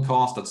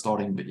Holocaust, that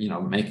started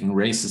making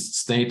racist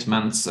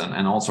statements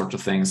and all sorts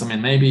of things.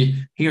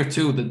 Maybe here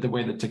too, the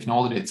way the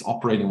technology it's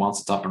operating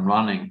once it's up and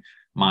running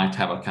might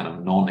have a kind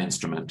of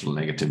non-instrumental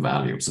negative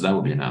value. So that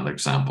would be another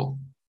example.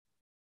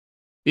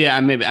 Yeah,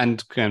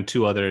 and kind of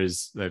two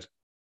others that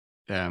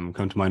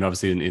come to mind,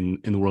 obviously, in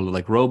the world of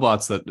like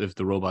robots, that if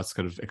the robots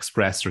kind of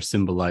express or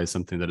symbolize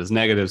something that is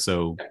negative.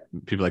 So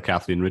people like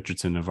Kathleen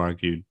Richardson have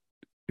argued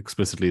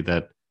explicitly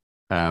that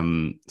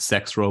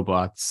sex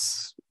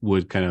robots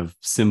would kind of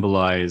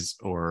symbolize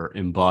or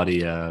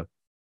embody a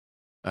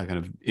kind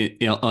of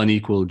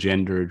unequal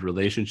gendered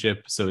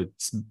relationship. So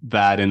it's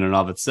bad in and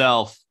of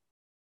itself,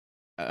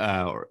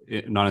 or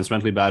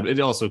non-instrumentally bad.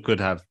 It also could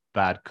have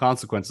bad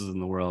consequences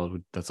in the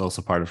world. That's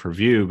also part of her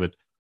view, but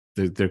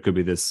there could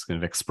be this kind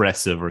of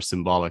expressive or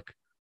symbolic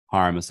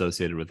harm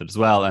associated with it as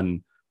well.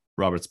 And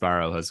Robert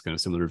Sparrow has kind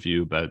of similar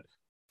view about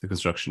the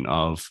construction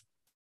of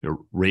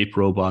rape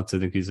robots, I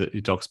think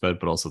he talks about,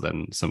 but also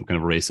then some kind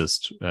of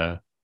racist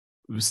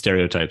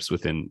stereotypes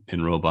within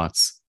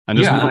robots. And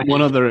just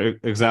one other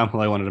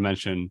example I wanted to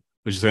mention,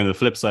 which is kind of the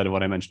flip side of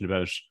what I mentioned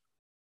about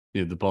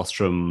the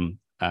Bostrom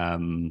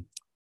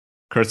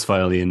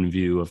Kurzweilian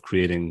view of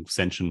creating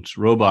sentient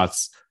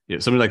robots.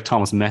 Somebody like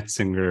Thomas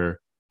Metzinger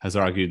has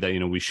argued that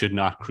we should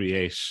not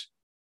create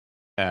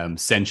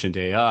sentient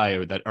AI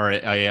or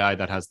AI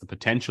that has the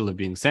potential of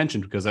being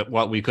sentient, because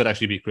what we could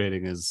actually be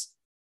creating is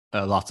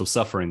lots of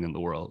suffering in the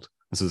world.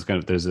 And so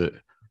there's a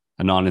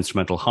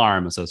non-instrumental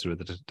harm associated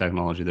with the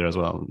technology there as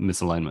well,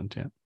 misalignment.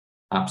 Yeah,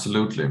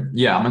 absolutely.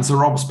 Yeah, so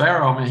Rob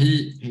Sparrow,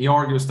 he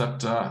argues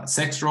that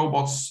sex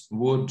robots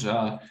would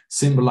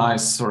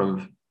symbolize sort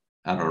of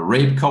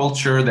rape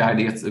culture, the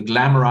idea of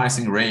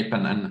glamorizing rape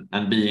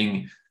and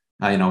being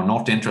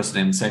not interested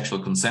in sexual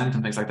consent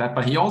and things like that.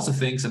 But he also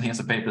thinks, and he has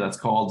a paper that's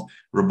called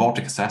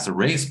Robotics as a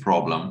Race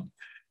Problem,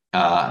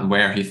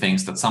 where he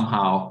thinks that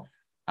somehow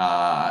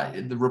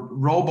the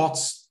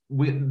robots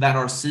that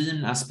are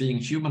seen as being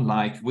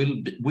human-like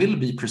will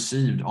be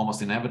perceived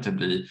almost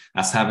inevitably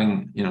as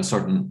having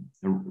certain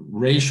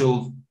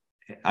racial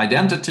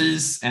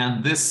identities,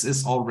 and this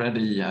is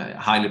already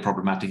highly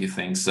problematic, he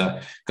thinks,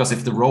 because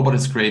if the robot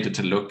is created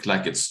to look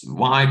like it's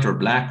white or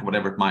black,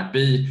 whatever it might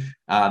be,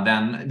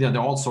 then there are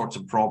all sorts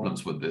of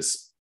problems with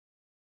this.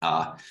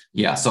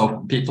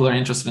 So people are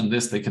interested in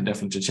this, they can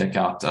definitely check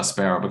out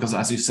Sparrow, because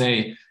as you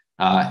say,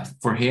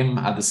 for him,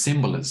 the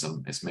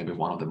symbolism is maybe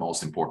one of the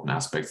most important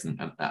aspects.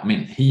 And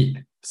he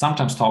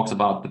sometimes talks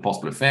about the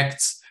possible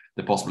effects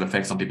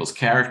on people's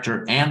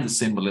character and the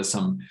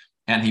symbolism.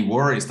 And he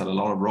worries that a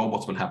lot of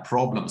robots will have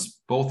problems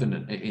both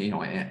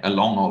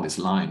along all these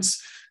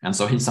lines. And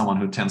so he's someone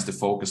who tends to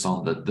focus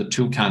on the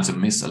two kinds of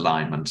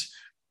misalignment,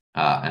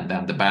 and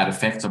then the bad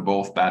effects are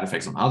both bad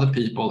effects on other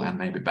people and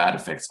maybe bad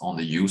effects on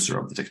the user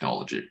of the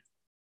technology.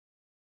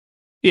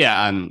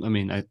 Yeah,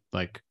 and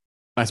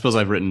I suppose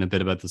I've written a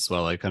bit about this as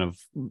well. I kind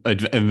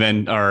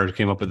of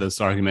came up with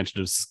this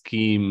argumentative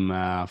scheme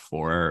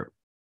for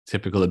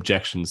typical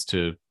objections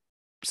to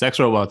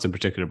sex robots in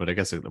particular, but I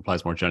guess it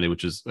applies more generally,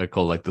 which is I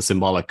call like the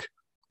symbolic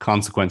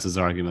consequences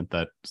argument,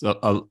 that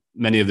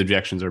many of the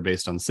objections are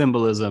based on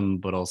symbolism,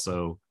 but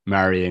also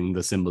marrying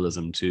the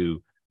symbolism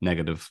to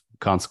negative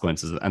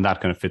consequences. And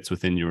that kind of fits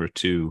within your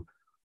two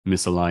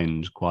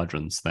misaligned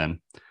quadrants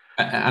then.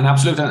 And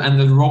absolutely, and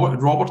the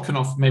robot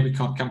can maybe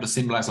come to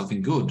symbolize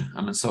something good.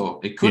 So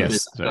it could be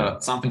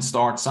that something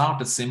starts out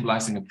as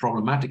symbolizing a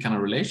problematic kind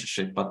of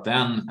relationship, but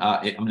then,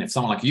 if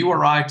someone like you are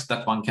right,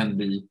 that one can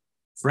be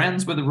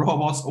friends with the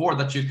robots, or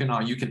that you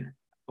can,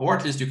 or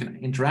at least you can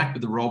interact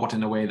with the robot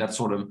in a way that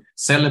sort of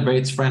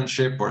celebrates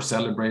friendship or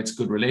celebrates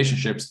good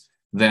relationships,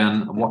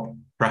 then what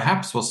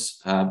perhaps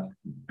was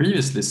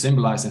previously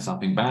symbolizing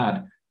something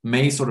bad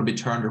may sort of be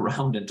turned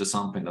around into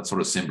something that sort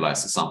of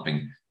symbolizes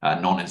something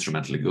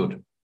non-instrumentally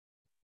good.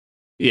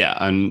 Yeah,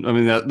 and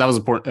that was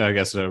important. I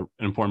guess an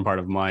important part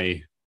of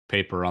my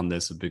paper on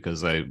this,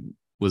 because I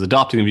was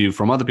adopting a view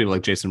from other people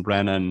like Jason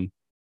Brennan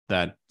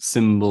that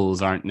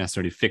symbols aren't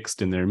necessarily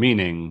fixed in their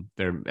meaning,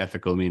 their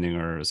ethical meaning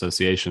or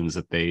associations,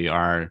 that they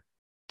are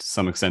to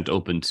some extent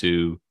open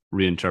to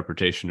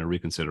reinterpretation or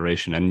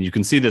reconsideration. And you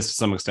can see this to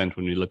some extent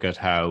when you look at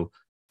how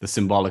the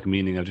symbolic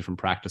meaning of different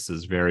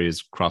practices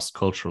varies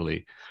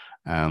cross-culturally.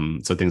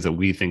 So things that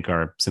we think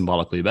are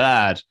symbolically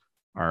bad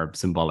are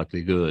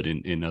symbolically good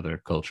in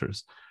other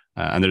cultures.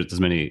 And there's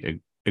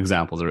many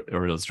examples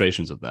or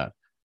illustrations of that.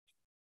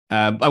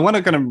 I want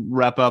to kind of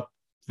wrap up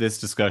this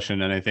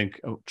discussion, and I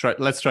think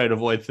let's try to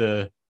avoid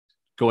the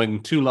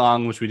going too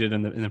long, which we did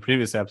in the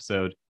previous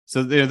episode.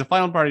 So the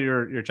final part of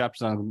your chapter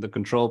is on the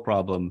control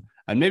problem,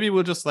 and maybe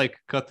we'll just like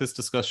cut this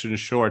discussion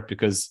short,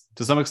 because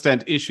to some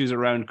extent issues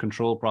around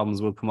control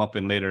problems will come up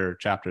in later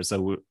chapters.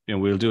 So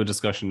we'll do a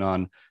discussion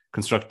on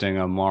constructing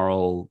a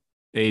moral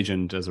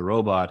agent as a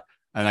robot,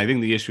 and I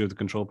think the issue of the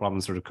control problem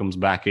sort of comes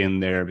back in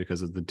there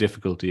because of the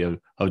difficulty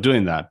of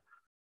doing that.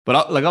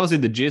 But like obviously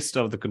the gist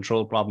of the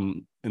control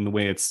problem in the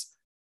way it's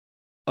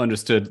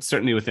understood,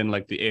 certainly within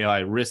like the AI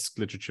risk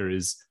literature,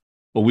 is,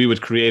 well, we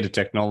would create a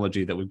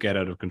technology that would get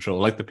out of control,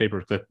 like the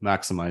paperclip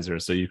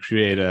maximizer. So you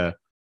create a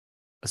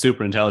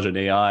super intelligent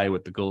AI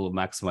with the goal of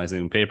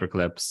maximizing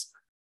paperclips,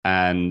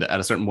 and at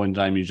a certain point in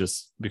time, you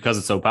just, because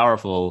it's so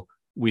powerful,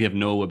 we have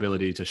no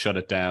ability to shut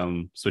it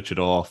down, switch it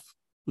off,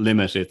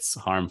 limit its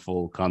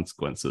harmful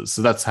consequences.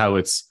 So that's how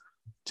it's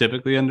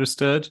typically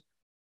understood.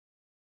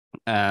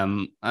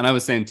 And I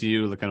was saying to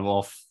you, like kind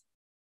of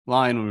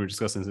offline when we were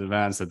discussing this in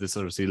advance, that this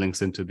obviously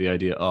links into the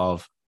idea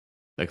of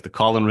like the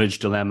Coleridge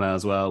dilemma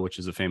as well, which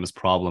is a famous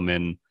problem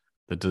in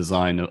the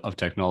design of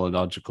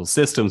technological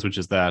systems, which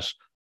is that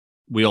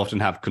we often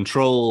have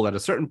control at a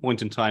certain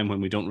point in time when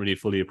we don't really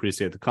fully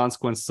appreciate the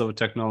consequences of a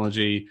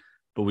technology,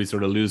 but we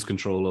sort of lose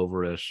control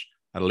over it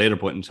at a later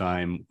point in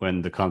time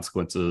when the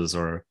consequences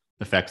or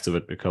effects of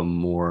it become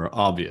more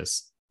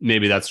obvious.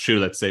 Maybe that's true,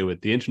 let's say,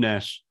 with the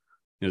internet.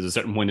 There's a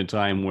certain point in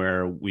time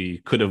where we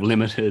could have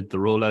limited the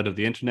rollout of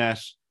the internet,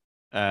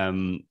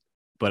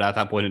 but at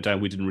that point in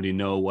time, we didn't really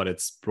know what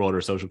its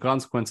broader social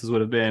consequences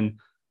would have been.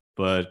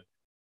 But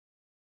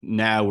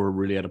now we're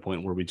really at a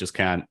point where we just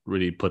can't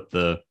really put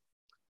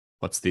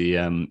what's the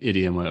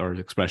idiom or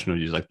expression we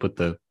use, like put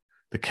the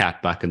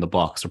cat back in the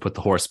box or put the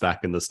horse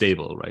back in the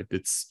stable, right?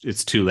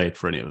 It's too late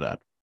for any of that.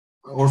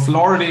 Or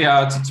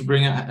Florida, to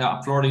bring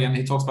up Florida, and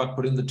he talks about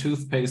putting the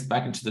toothpaste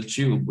back into the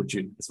tube, which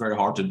is very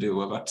hard to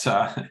do, but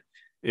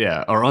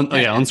yeah, or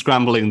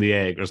unscrambling the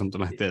egg or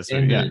something like this.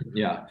 Right?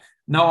 Yeah.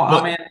 No,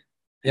 I mean,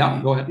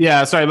 yeah, go ahead.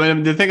 Yeah, sorry,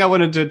 but the thing I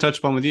wanted to touch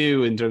upon with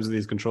you in terms of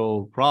these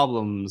control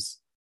problems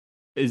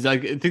is,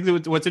 like, I think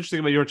that what's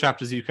interesting about your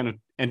chapter is you kind of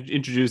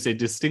introduce a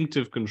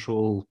distinctive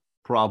control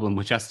problem,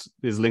 which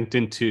is linked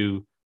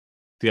into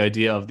the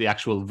idea of the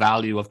actual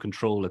value of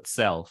control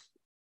itself.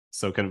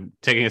 So kind of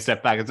taking a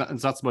step back,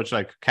 it's not so much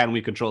like, can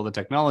we control the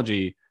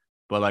technology,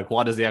 but like,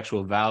 what is the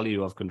actual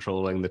value of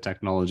controlling the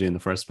technology in the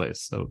first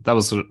place? So that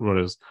was what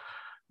I was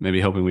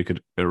maybe hoping we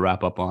could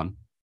wrap up on.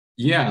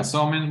 Yeah,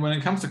 so I mean, when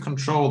it comes to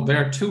control,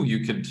 there too,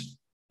 you could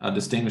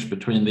distinguish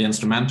between the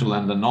instrumental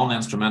and the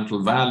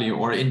non-instrumental value,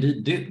 or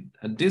indeed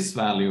a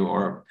disvalue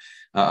or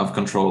of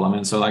control. I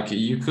mean, so like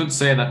you could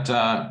say that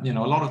a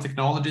lot of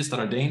technologies that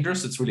are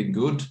dangerous, it's really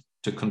good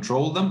to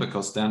control them,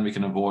 because then we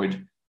can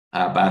avoid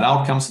bad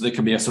outcomes. So there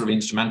can be a sort of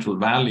instrumental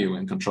value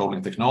in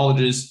controlling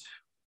technologies.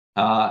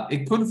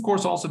 It could, of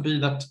course, also be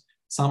that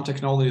some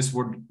technologies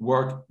would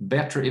work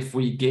better if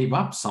we gave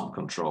up some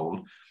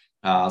control.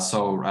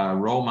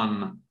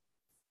 Roman,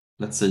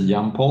 let's say,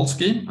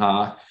 Yampolsky,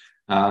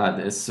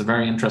 is a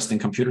very interesting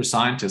computer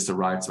scientist who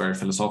writes very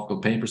philosophical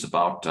papers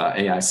about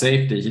AI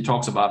safety. He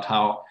talks about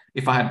how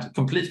if I had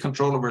complete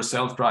control over a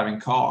self-driving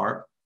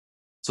car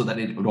so that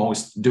it would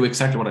always do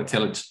exactly what I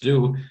tell it to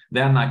do,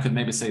 then I could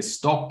maybe say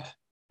stop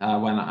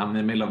when I'm in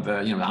the middle of the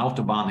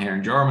Autobahn here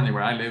in Germany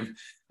where I live.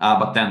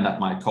 But then that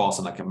might cause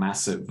like a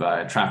massive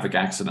traffic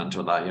accident,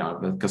 or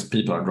that, because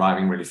people are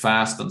driving really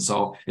fast. And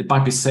so it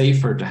might be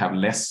safer to have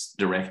less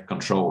direct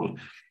control,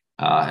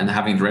 and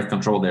having direct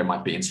control there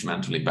might be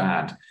instrumentally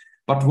bad.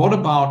 But what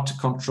about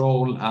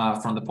control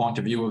from the point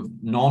of view of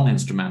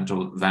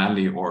non-instrumental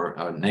value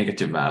or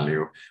negative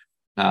value?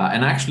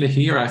 And actually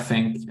here, I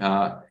think,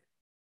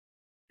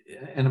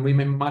 and we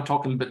might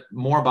talk a little bit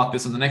more about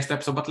this in the next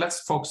episode, but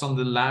let's focus on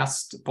the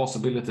last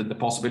possibility, the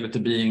possibility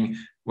being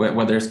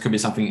where there could be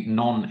something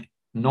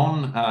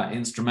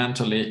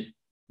non-instrumentally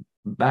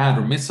bad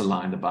or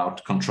misaligned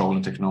about control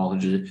and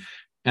technology.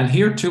 And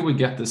here too, we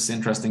get this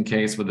interesting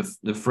case with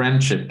the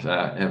friendship,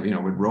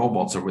 with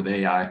robots or with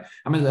AI.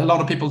 I mean, a lot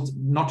of people,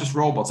 not just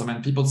robots, I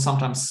mean, people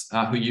sometimes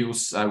who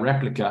use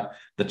Replica,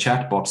 the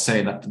chatbot,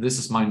 say that this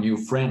is my new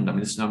friend. I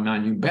mean, this is my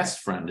new best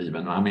friend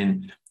even. I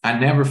mean, I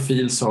never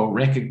feel so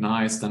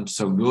recognized and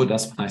so good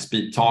as when I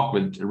talk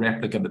with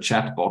Replica, the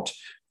chatbot.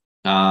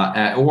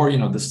 Or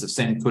the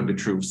same could be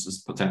true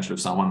as potentially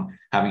someone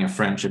having a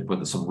friendship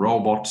with some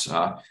robot,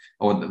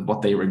 or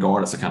what they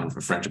regard as a kind of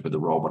a friendship with the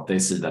robot. They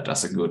see that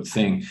as a good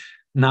thing.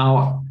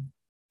 Now,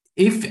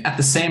 if at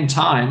the same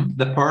time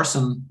the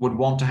person would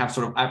want to have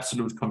sort of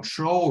absolute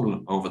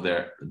control over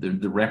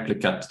the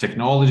Replica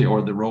technology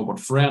or the robot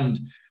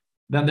friend,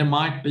 then there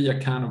might be a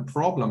kind of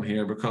problem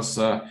here, because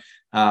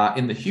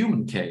in the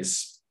human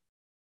case,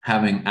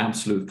 having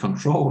absolute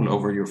control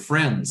over your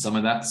friends. I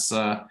mean, that's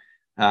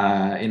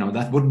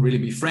that wouldn't really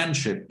be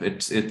friendship.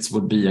 It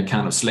would be a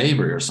kind of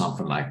slavery or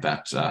something like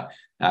that.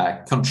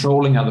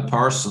 Controlling other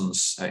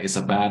persons is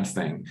a bad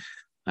thing.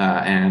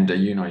 And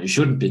you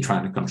shouldn't be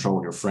trying to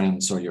control your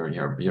friends or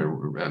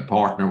your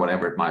partner,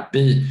 whatever it might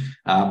be.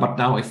 But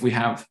now, if we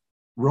have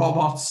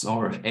robots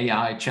or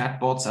AI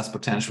chatbots as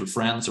potential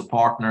friends or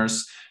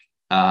partners,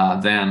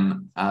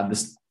 then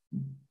this,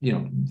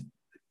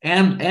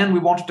 and we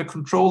wanted to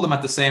control them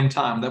at the same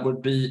time. That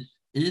would be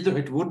either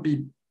it would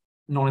be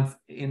not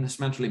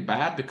instrumentally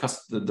bad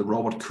because the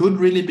robot could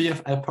really be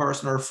a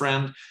person or a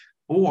friend,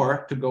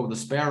 or to go the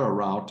Sparrow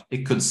route,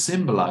 it could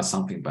symbolize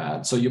something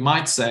bad. So you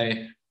might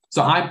say.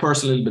 So I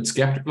personally a little bit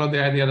skeptical of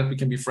the idea that we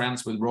can be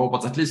friends with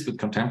robots, at least with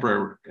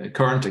contemporary,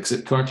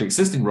 currently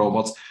existing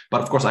robots.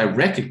 But of course, I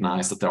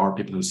recognize that there are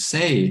people who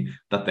say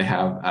that they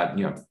have,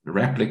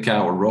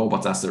 replica or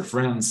robots as their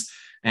friends.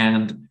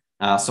 And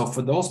so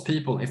for those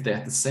people, if they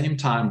at the same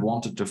time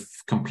wanted to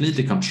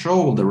completely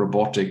control the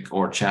robotic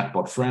or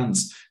chatbot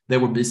friends, there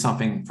would be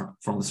something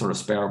from the sort of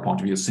Sparrow point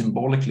of view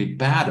symbolically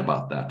bad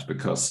about that,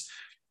 because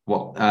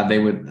they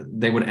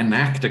would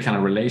enact a kind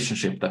of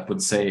relationship that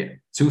would say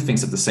two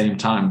things at the same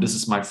time. This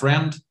is my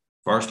friend,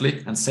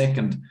 firstly, and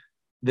second,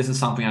 this is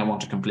something I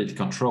want to completely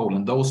control.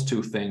 And those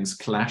two things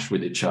clash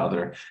with each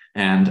other,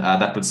 and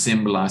that would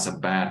symbolize a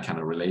bad kind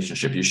of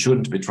relationship. You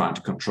shouldn't be trying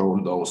to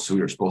control those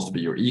who are supposed to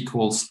be your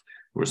equals,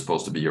 who are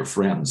supposed to be your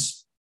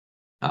friends.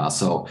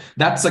 So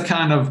that's a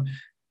kind of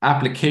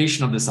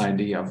application of this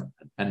idea of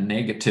a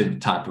negative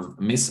type of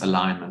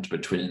misalignment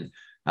between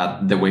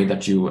the way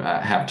that you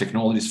have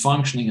technologies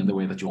functioning and the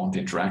way that you want to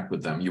interact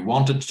with them. You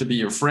want it to be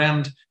your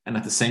friend, and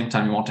at the same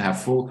time, you want to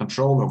have full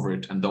control over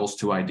it. And those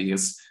two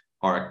ideas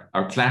are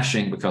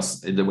clashing,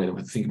 because the way that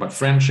we think about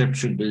friendship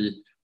should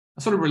be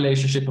a sort of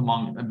relationship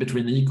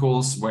between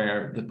equals,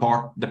 where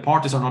the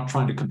parties are not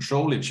trying to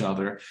control each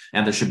other,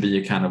 and there should be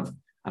a kind of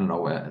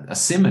a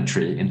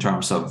symmetry in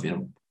terms of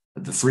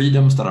the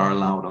freedoms that are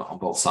allowed on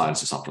both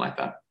sides, or something like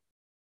that.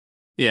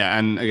 Yeah,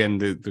 and again,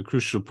 the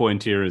crucial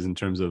point here is in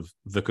terms of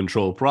the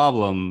control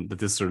problem, that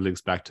this sort of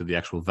links back to the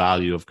actual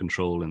value of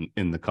control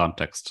in the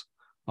context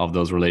of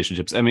those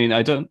relationships. I mean,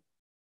 I can't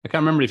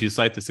remember if you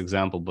cite this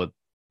example, but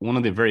one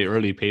of the very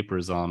early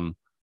papers on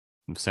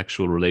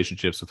sexual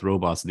relationships with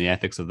robots and the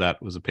ethics of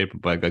that was a paper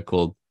by a guy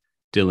called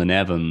Dylan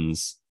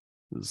Evans,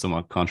 a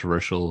somewhat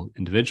controversial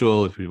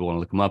individual if people want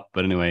to look him up.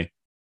 But anyway,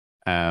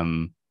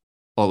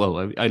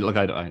 although I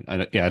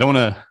don't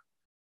want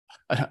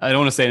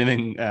to say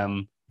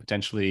anything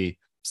potentially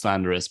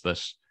slanderous,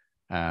 but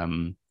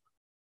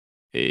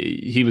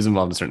he was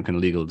involved in certain kind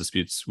of legal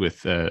disputes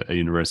with a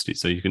university,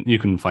 so you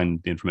can find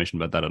the information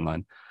about that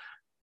online.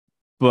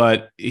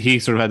 But he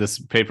sort of had this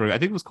paper, I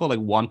think it was called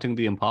 "Wanting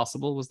the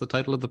Impossible" was the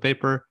title of the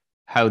paper.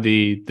 How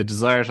the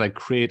desire to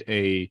create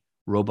a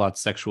robot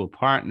sexual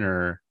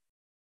partner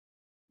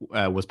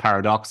was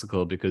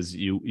paradoxical, because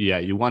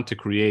you want to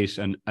create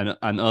an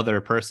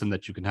other person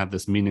that you can have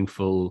this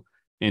meaningful,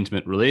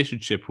 intimate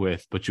relationship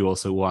with, but you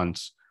also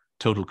want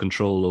total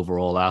control over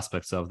all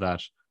aspects of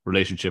that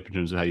relationship in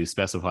terms of how you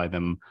specify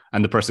them,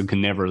 and the person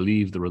can never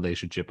leave the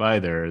relationship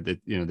either.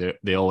 That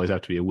they always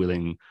have to be a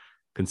willing,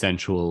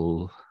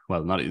 consensual.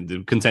 Well, not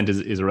the consent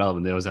is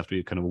irrelevant. They always have to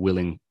be kind of a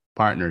willing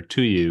partner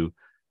to you,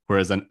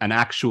 whereas an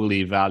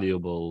actually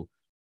valuable,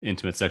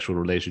 intimate sexual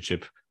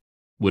relationship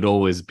would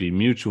always be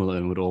mutual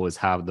and would always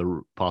have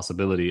the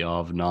possibility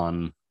of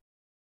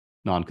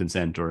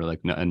non-consent or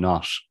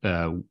not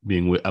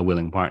being a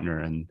willing partner.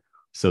 And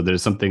so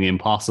there's something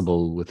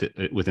impossible with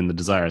it within the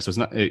desire. So it's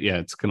not,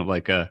 it's kind of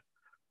like an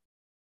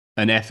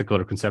ethical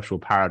or conceptual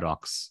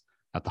paradox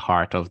at the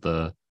heart of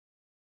the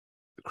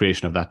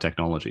creation of that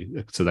technology.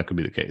 So that could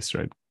be the case,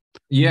 right?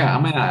 Yeah, I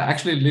mean,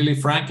 actually, Lily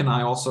Frank and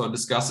I also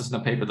discussed this in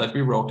a paper that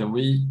we wrote, and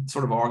we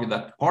sort of argued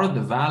that part of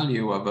the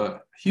value of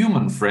a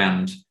human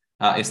friend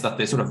is that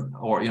they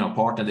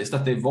partner is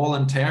that they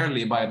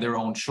voluntarily, by their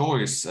own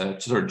choice,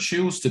 sort of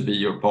choose to be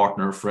your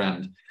partner or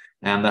friend.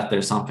 And that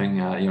there's something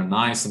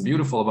nice and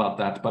beautiful about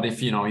that. But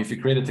if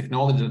you create a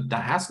technology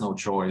that has no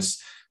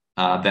choice,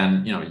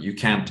 then you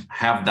can't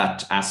have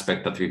that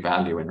aspect that we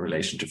value in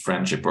relation to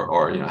friendship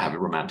or have a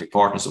romantic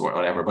partners or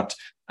whatever. But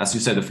as you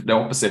said, the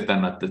opposite,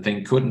 then, that the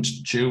thing couldn't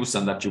choose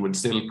and that you would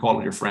still call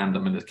it your friend. I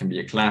mean, it can be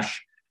a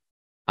clash.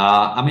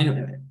 I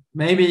mean,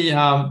 maybe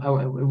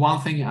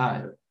one thing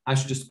I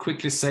should just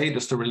quickly say,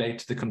 just to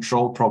relate the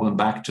control problem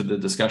back to the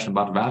discussion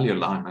about value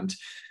alignment,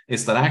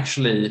 is that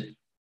actually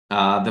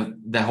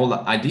the whole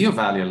idea of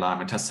value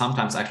alignment has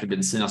sometimes actually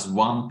been seen as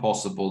one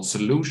possible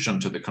solution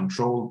to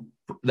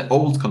the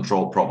old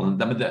control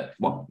problem. I mean,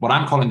 what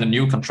I'm calling the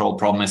new control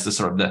problem is the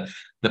sort of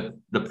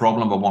the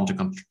problem of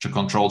wanting to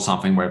control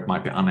something where it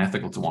might be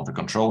unethical to want to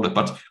control it.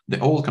 But the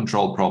old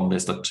control problem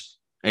is that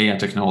AI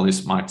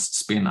technologies might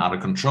spin out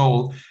of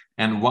control.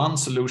 And one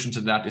solution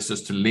to that is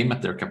just to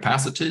limit their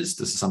capacities.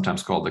 This is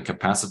sometimes called the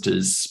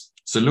capacities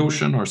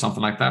solution or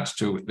something like that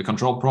to the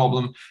control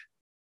problem.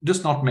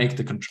 Just not make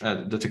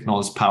the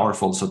technologies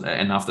powerful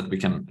enough that we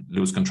can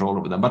lose control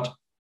over them. But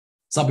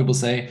some people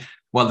say,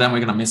 well, then we're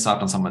going to miss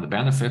out on some of the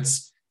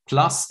benefits.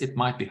 Plus, it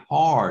might be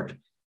hard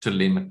to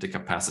limit the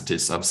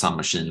capacities of some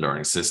machine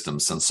learning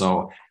systems. And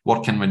so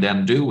what can we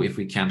then do if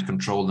we can't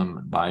control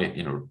them by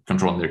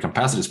controlling their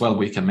capacities? Well,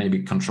 we can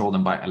maybe control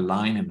them by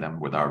aligning them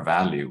with our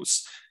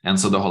values. And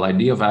so the whole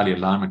idea of value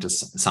alignment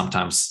is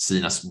sometimes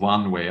seen as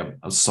one way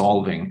of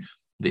solving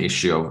the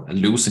issue of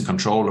losing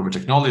control over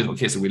technology.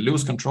 Okay, so we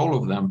lose control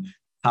over them.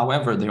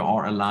 However, they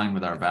are aligned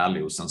with our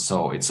values. And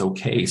so it's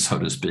okay, so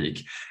to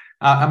speak.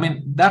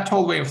 That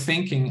whole way of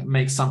thinking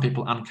makes some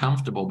people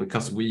uncomfortable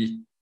because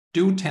we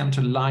do tend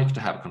to like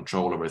to have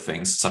control over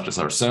things such as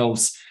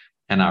ourselves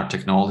and our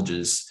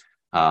technologies.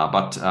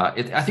 But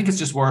I think it's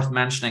just worth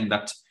mentioning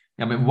that,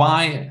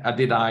 why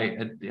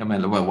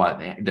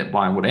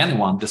would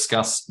anyone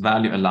discuss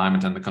value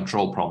alignment and the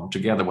control problem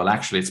together? Well,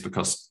 actually, it's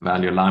because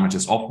value alignment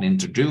is often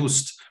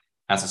introduced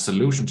as a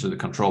solution to the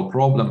control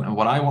problem. And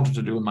what I wanted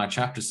to do in my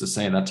chapter is to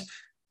say that,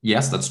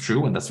 yes, that's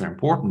true, and that's very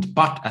important.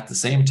 But at the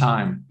same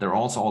time, there are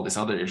also all these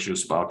other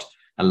issues about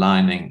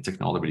aligning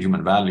technology with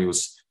human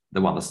values,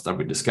 the ones that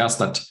we discussed,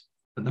 that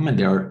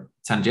they're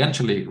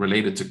tangentially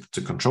related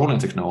to controlling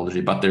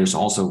technology, but there's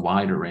also a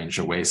wider range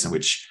of ways in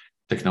which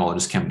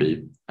technologies can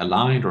be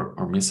aligned or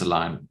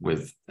misaligned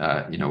with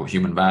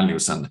human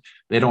values. And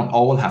they don't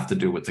all have to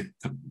do with the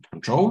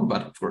control,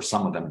 but of course,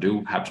 some of them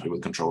do have to do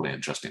with control in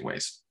interesting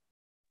ways.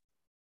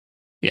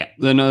 Yeah,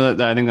 no,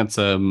 I think that's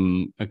a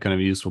kind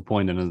of useful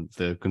point, and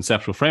the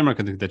conceptual framework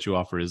I think that you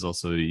offer is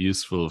also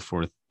useful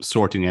for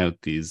sorting out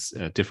these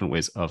different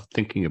ways of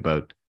thinking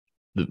about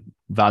the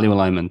value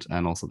alignment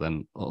and also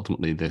then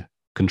ultimately the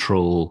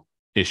control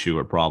issue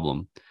or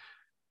problem.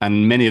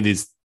 And many of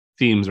these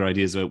themes or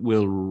ideas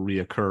will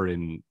reoccur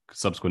in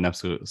subsequent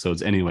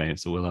episodes anyway,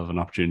 so we'll have an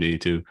opportunity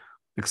to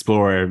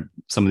explore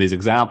some of these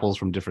examples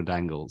from different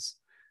angles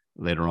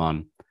later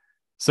on.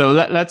 So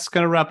let's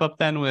kind of wrap up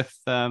then with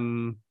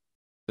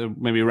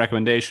maybe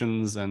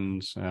recommendations,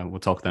 and we'll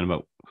talk then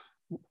about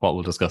what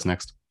we'll discuss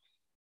next.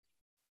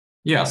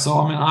 Yeah,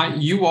 so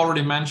you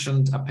already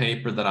mentioned a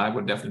paper that I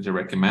would definitely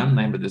recommend,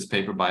 namely this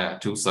paper by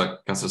Atousa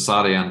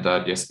Kasasari and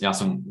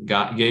Yasun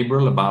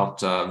Gabriel about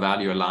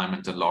value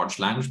alignment and large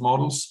language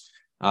models.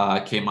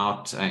 Came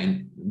out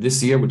in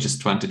this year, which is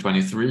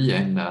 2023,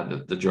 in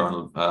the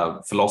journal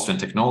Philosophy and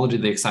Technology.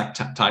 The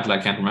exact title I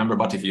can't remember,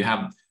 but if you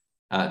have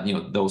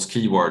those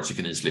keywords, you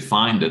can easily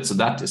find it. So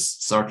that is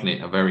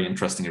certainly a very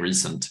interesting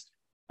recent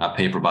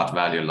paper about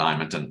value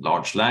alignment and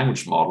large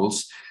language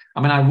models.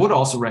 I would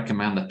also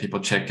recommend that people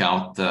check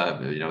out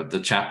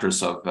the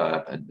chapters of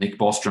Nick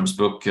Bostrom's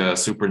book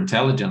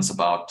Superintelligence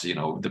about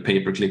the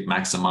paperclip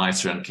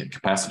maximizer and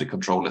capacity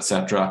control,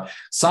 etc.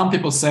 Some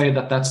people say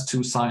that that's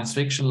too science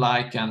fiction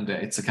like and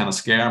it's a kind of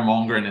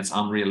scaremonger and it's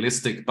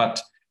unrealistic.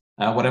 But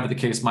whatever the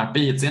case might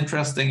be, it's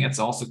interesting. It's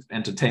also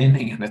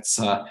entertaining, and it's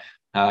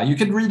you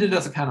can read it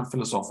as a kind of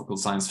philosophical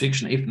science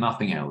fiction, if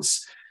nothing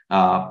else.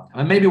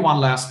 And maybe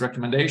one last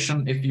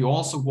recommendation, if you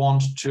also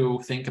want to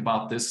think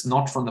about this,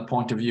 not from the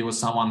point of view of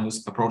someone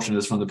who's approaching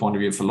this from the point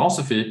of view of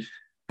philosophy,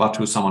 but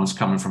who's someone who's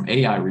coming from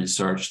AI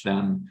research,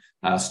 then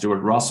Stuart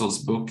Russell's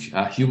book,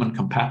 Human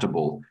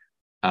Compatible,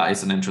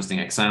 is an interesting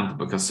example,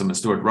 because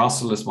Stuart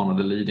Russell is one of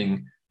the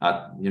leading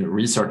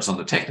researchers on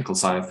the technical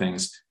side of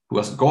things who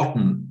has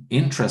gotten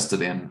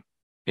interested in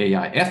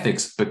AI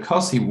ethics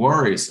because he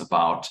worries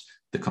about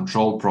the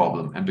control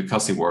problem and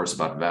because he worries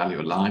about value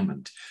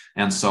alignment.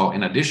 And so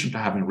in addition to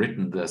having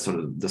written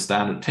the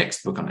standard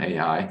textbook on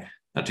AI,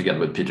 together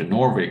with Peter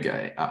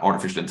Norvig,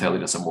 Artificial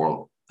Intelligence,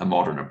 a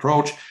Modern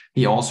Approach,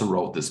 he also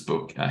wrote this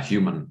book,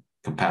 Human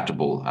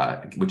Compatible,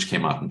 which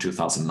came out in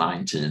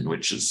 2019,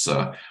 which is,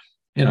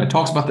 it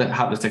talks about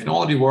how the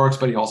technology works,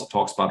 but he also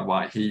talks about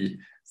why he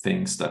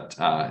thinks that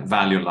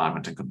value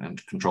alignment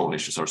and control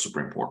issues are super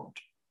important.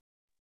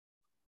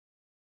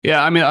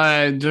 Yeah,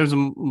 there's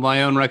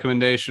my own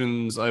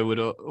recommendations. I would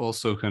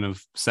also kind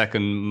of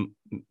second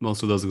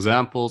most of those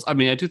examples. I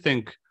do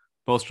think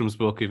Bostrom's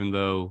book, even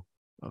though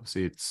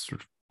obviously it's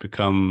sort of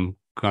become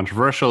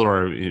controversial,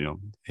 or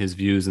his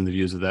views and the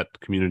views of that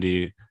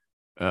community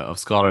of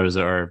scholars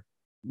are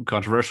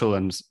controversial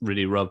and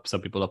really rub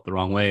some people up the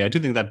wrong way, I do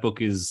think that book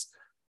is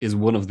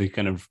one of the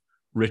kind of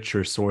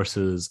richer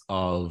sources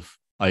of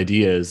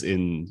ideas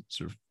in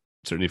sort of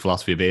certainly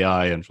philosophy of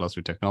AI and philosophy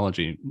of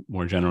technology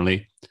more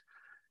generally.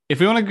 If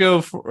we want to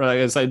go for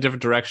a slightly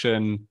different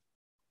direction,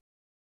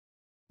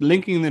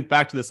 linking it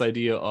back to this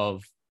idea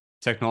of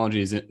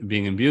technologies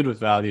being imbued with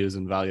values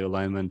and value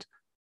alignment,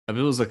 if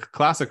it was a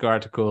classic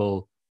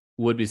article,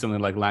 would be something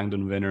like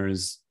Langdon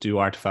Winner's Do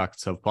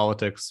Artifacts Have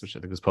Politics, which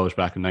I think was published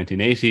back in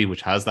 1980,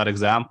 which has that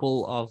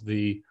example of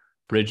the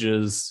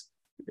bridges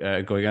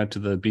going out to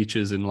the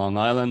beaches in Long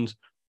Island,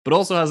 but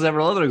also has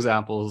several other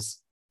examples.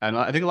 And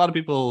I think a lot of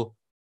people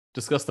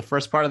discuss the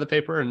first part of the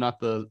paper and not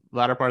the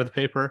latter part of the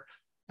paper.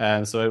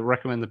 And so I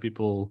recommend that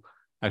people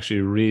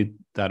actually read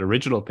that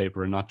original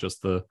paper and not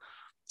just the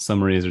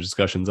summaries or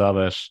discussions of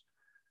it.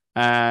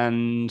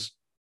 And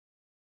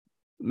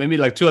maybe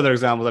like two other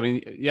examples.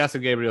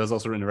 Yasun Gabriel has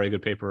also written a very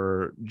good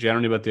paper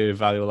generally about the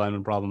value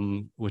alignment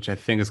problem, which I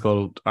think is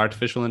called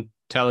Artificial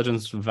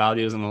intelligence,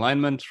 values, and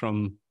alignment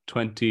from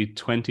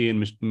 2020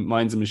 in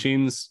Minds and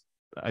Machines.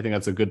 I think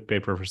that's a good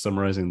paper for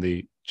summarizing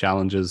the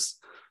challenges.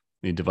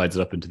 He divides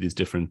it up into these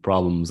different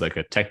problems, like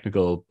a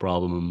technical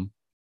problem,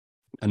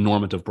 a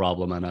normative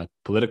problem, and a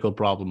political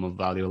problem of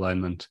value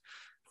alignment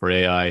for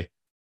AI.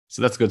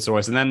 So that's a good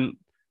source. And then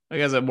I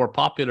guess a more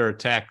popular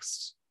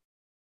text,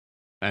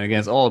 and again,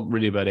 it's all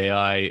really about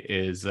AI,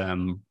 is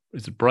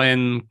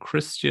Brian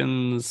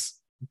Christian's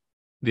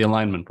The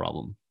Alignment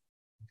Problem,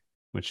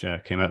 which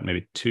came out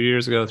maybe 3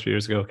 years ago,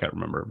 I can't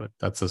remember, but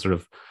that's a sort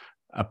of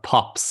a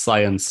pop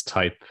science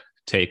type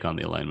take on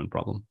the alignment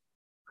problem.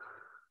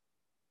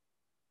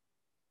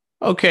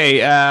 Okay,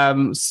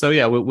 so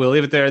yeah, we'll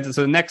leave it there.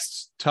 So the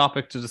next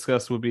topic to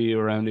discuss will be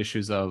around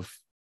issues of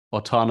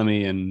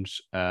autonomy and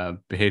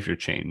behavior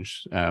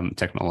change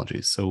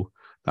technologies. So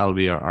that'll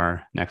be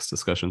our next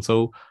discussion.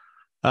 So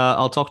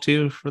I'll talk to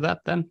you for that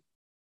then.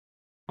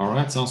 All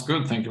right, sounds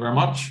good. Thank you very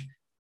much.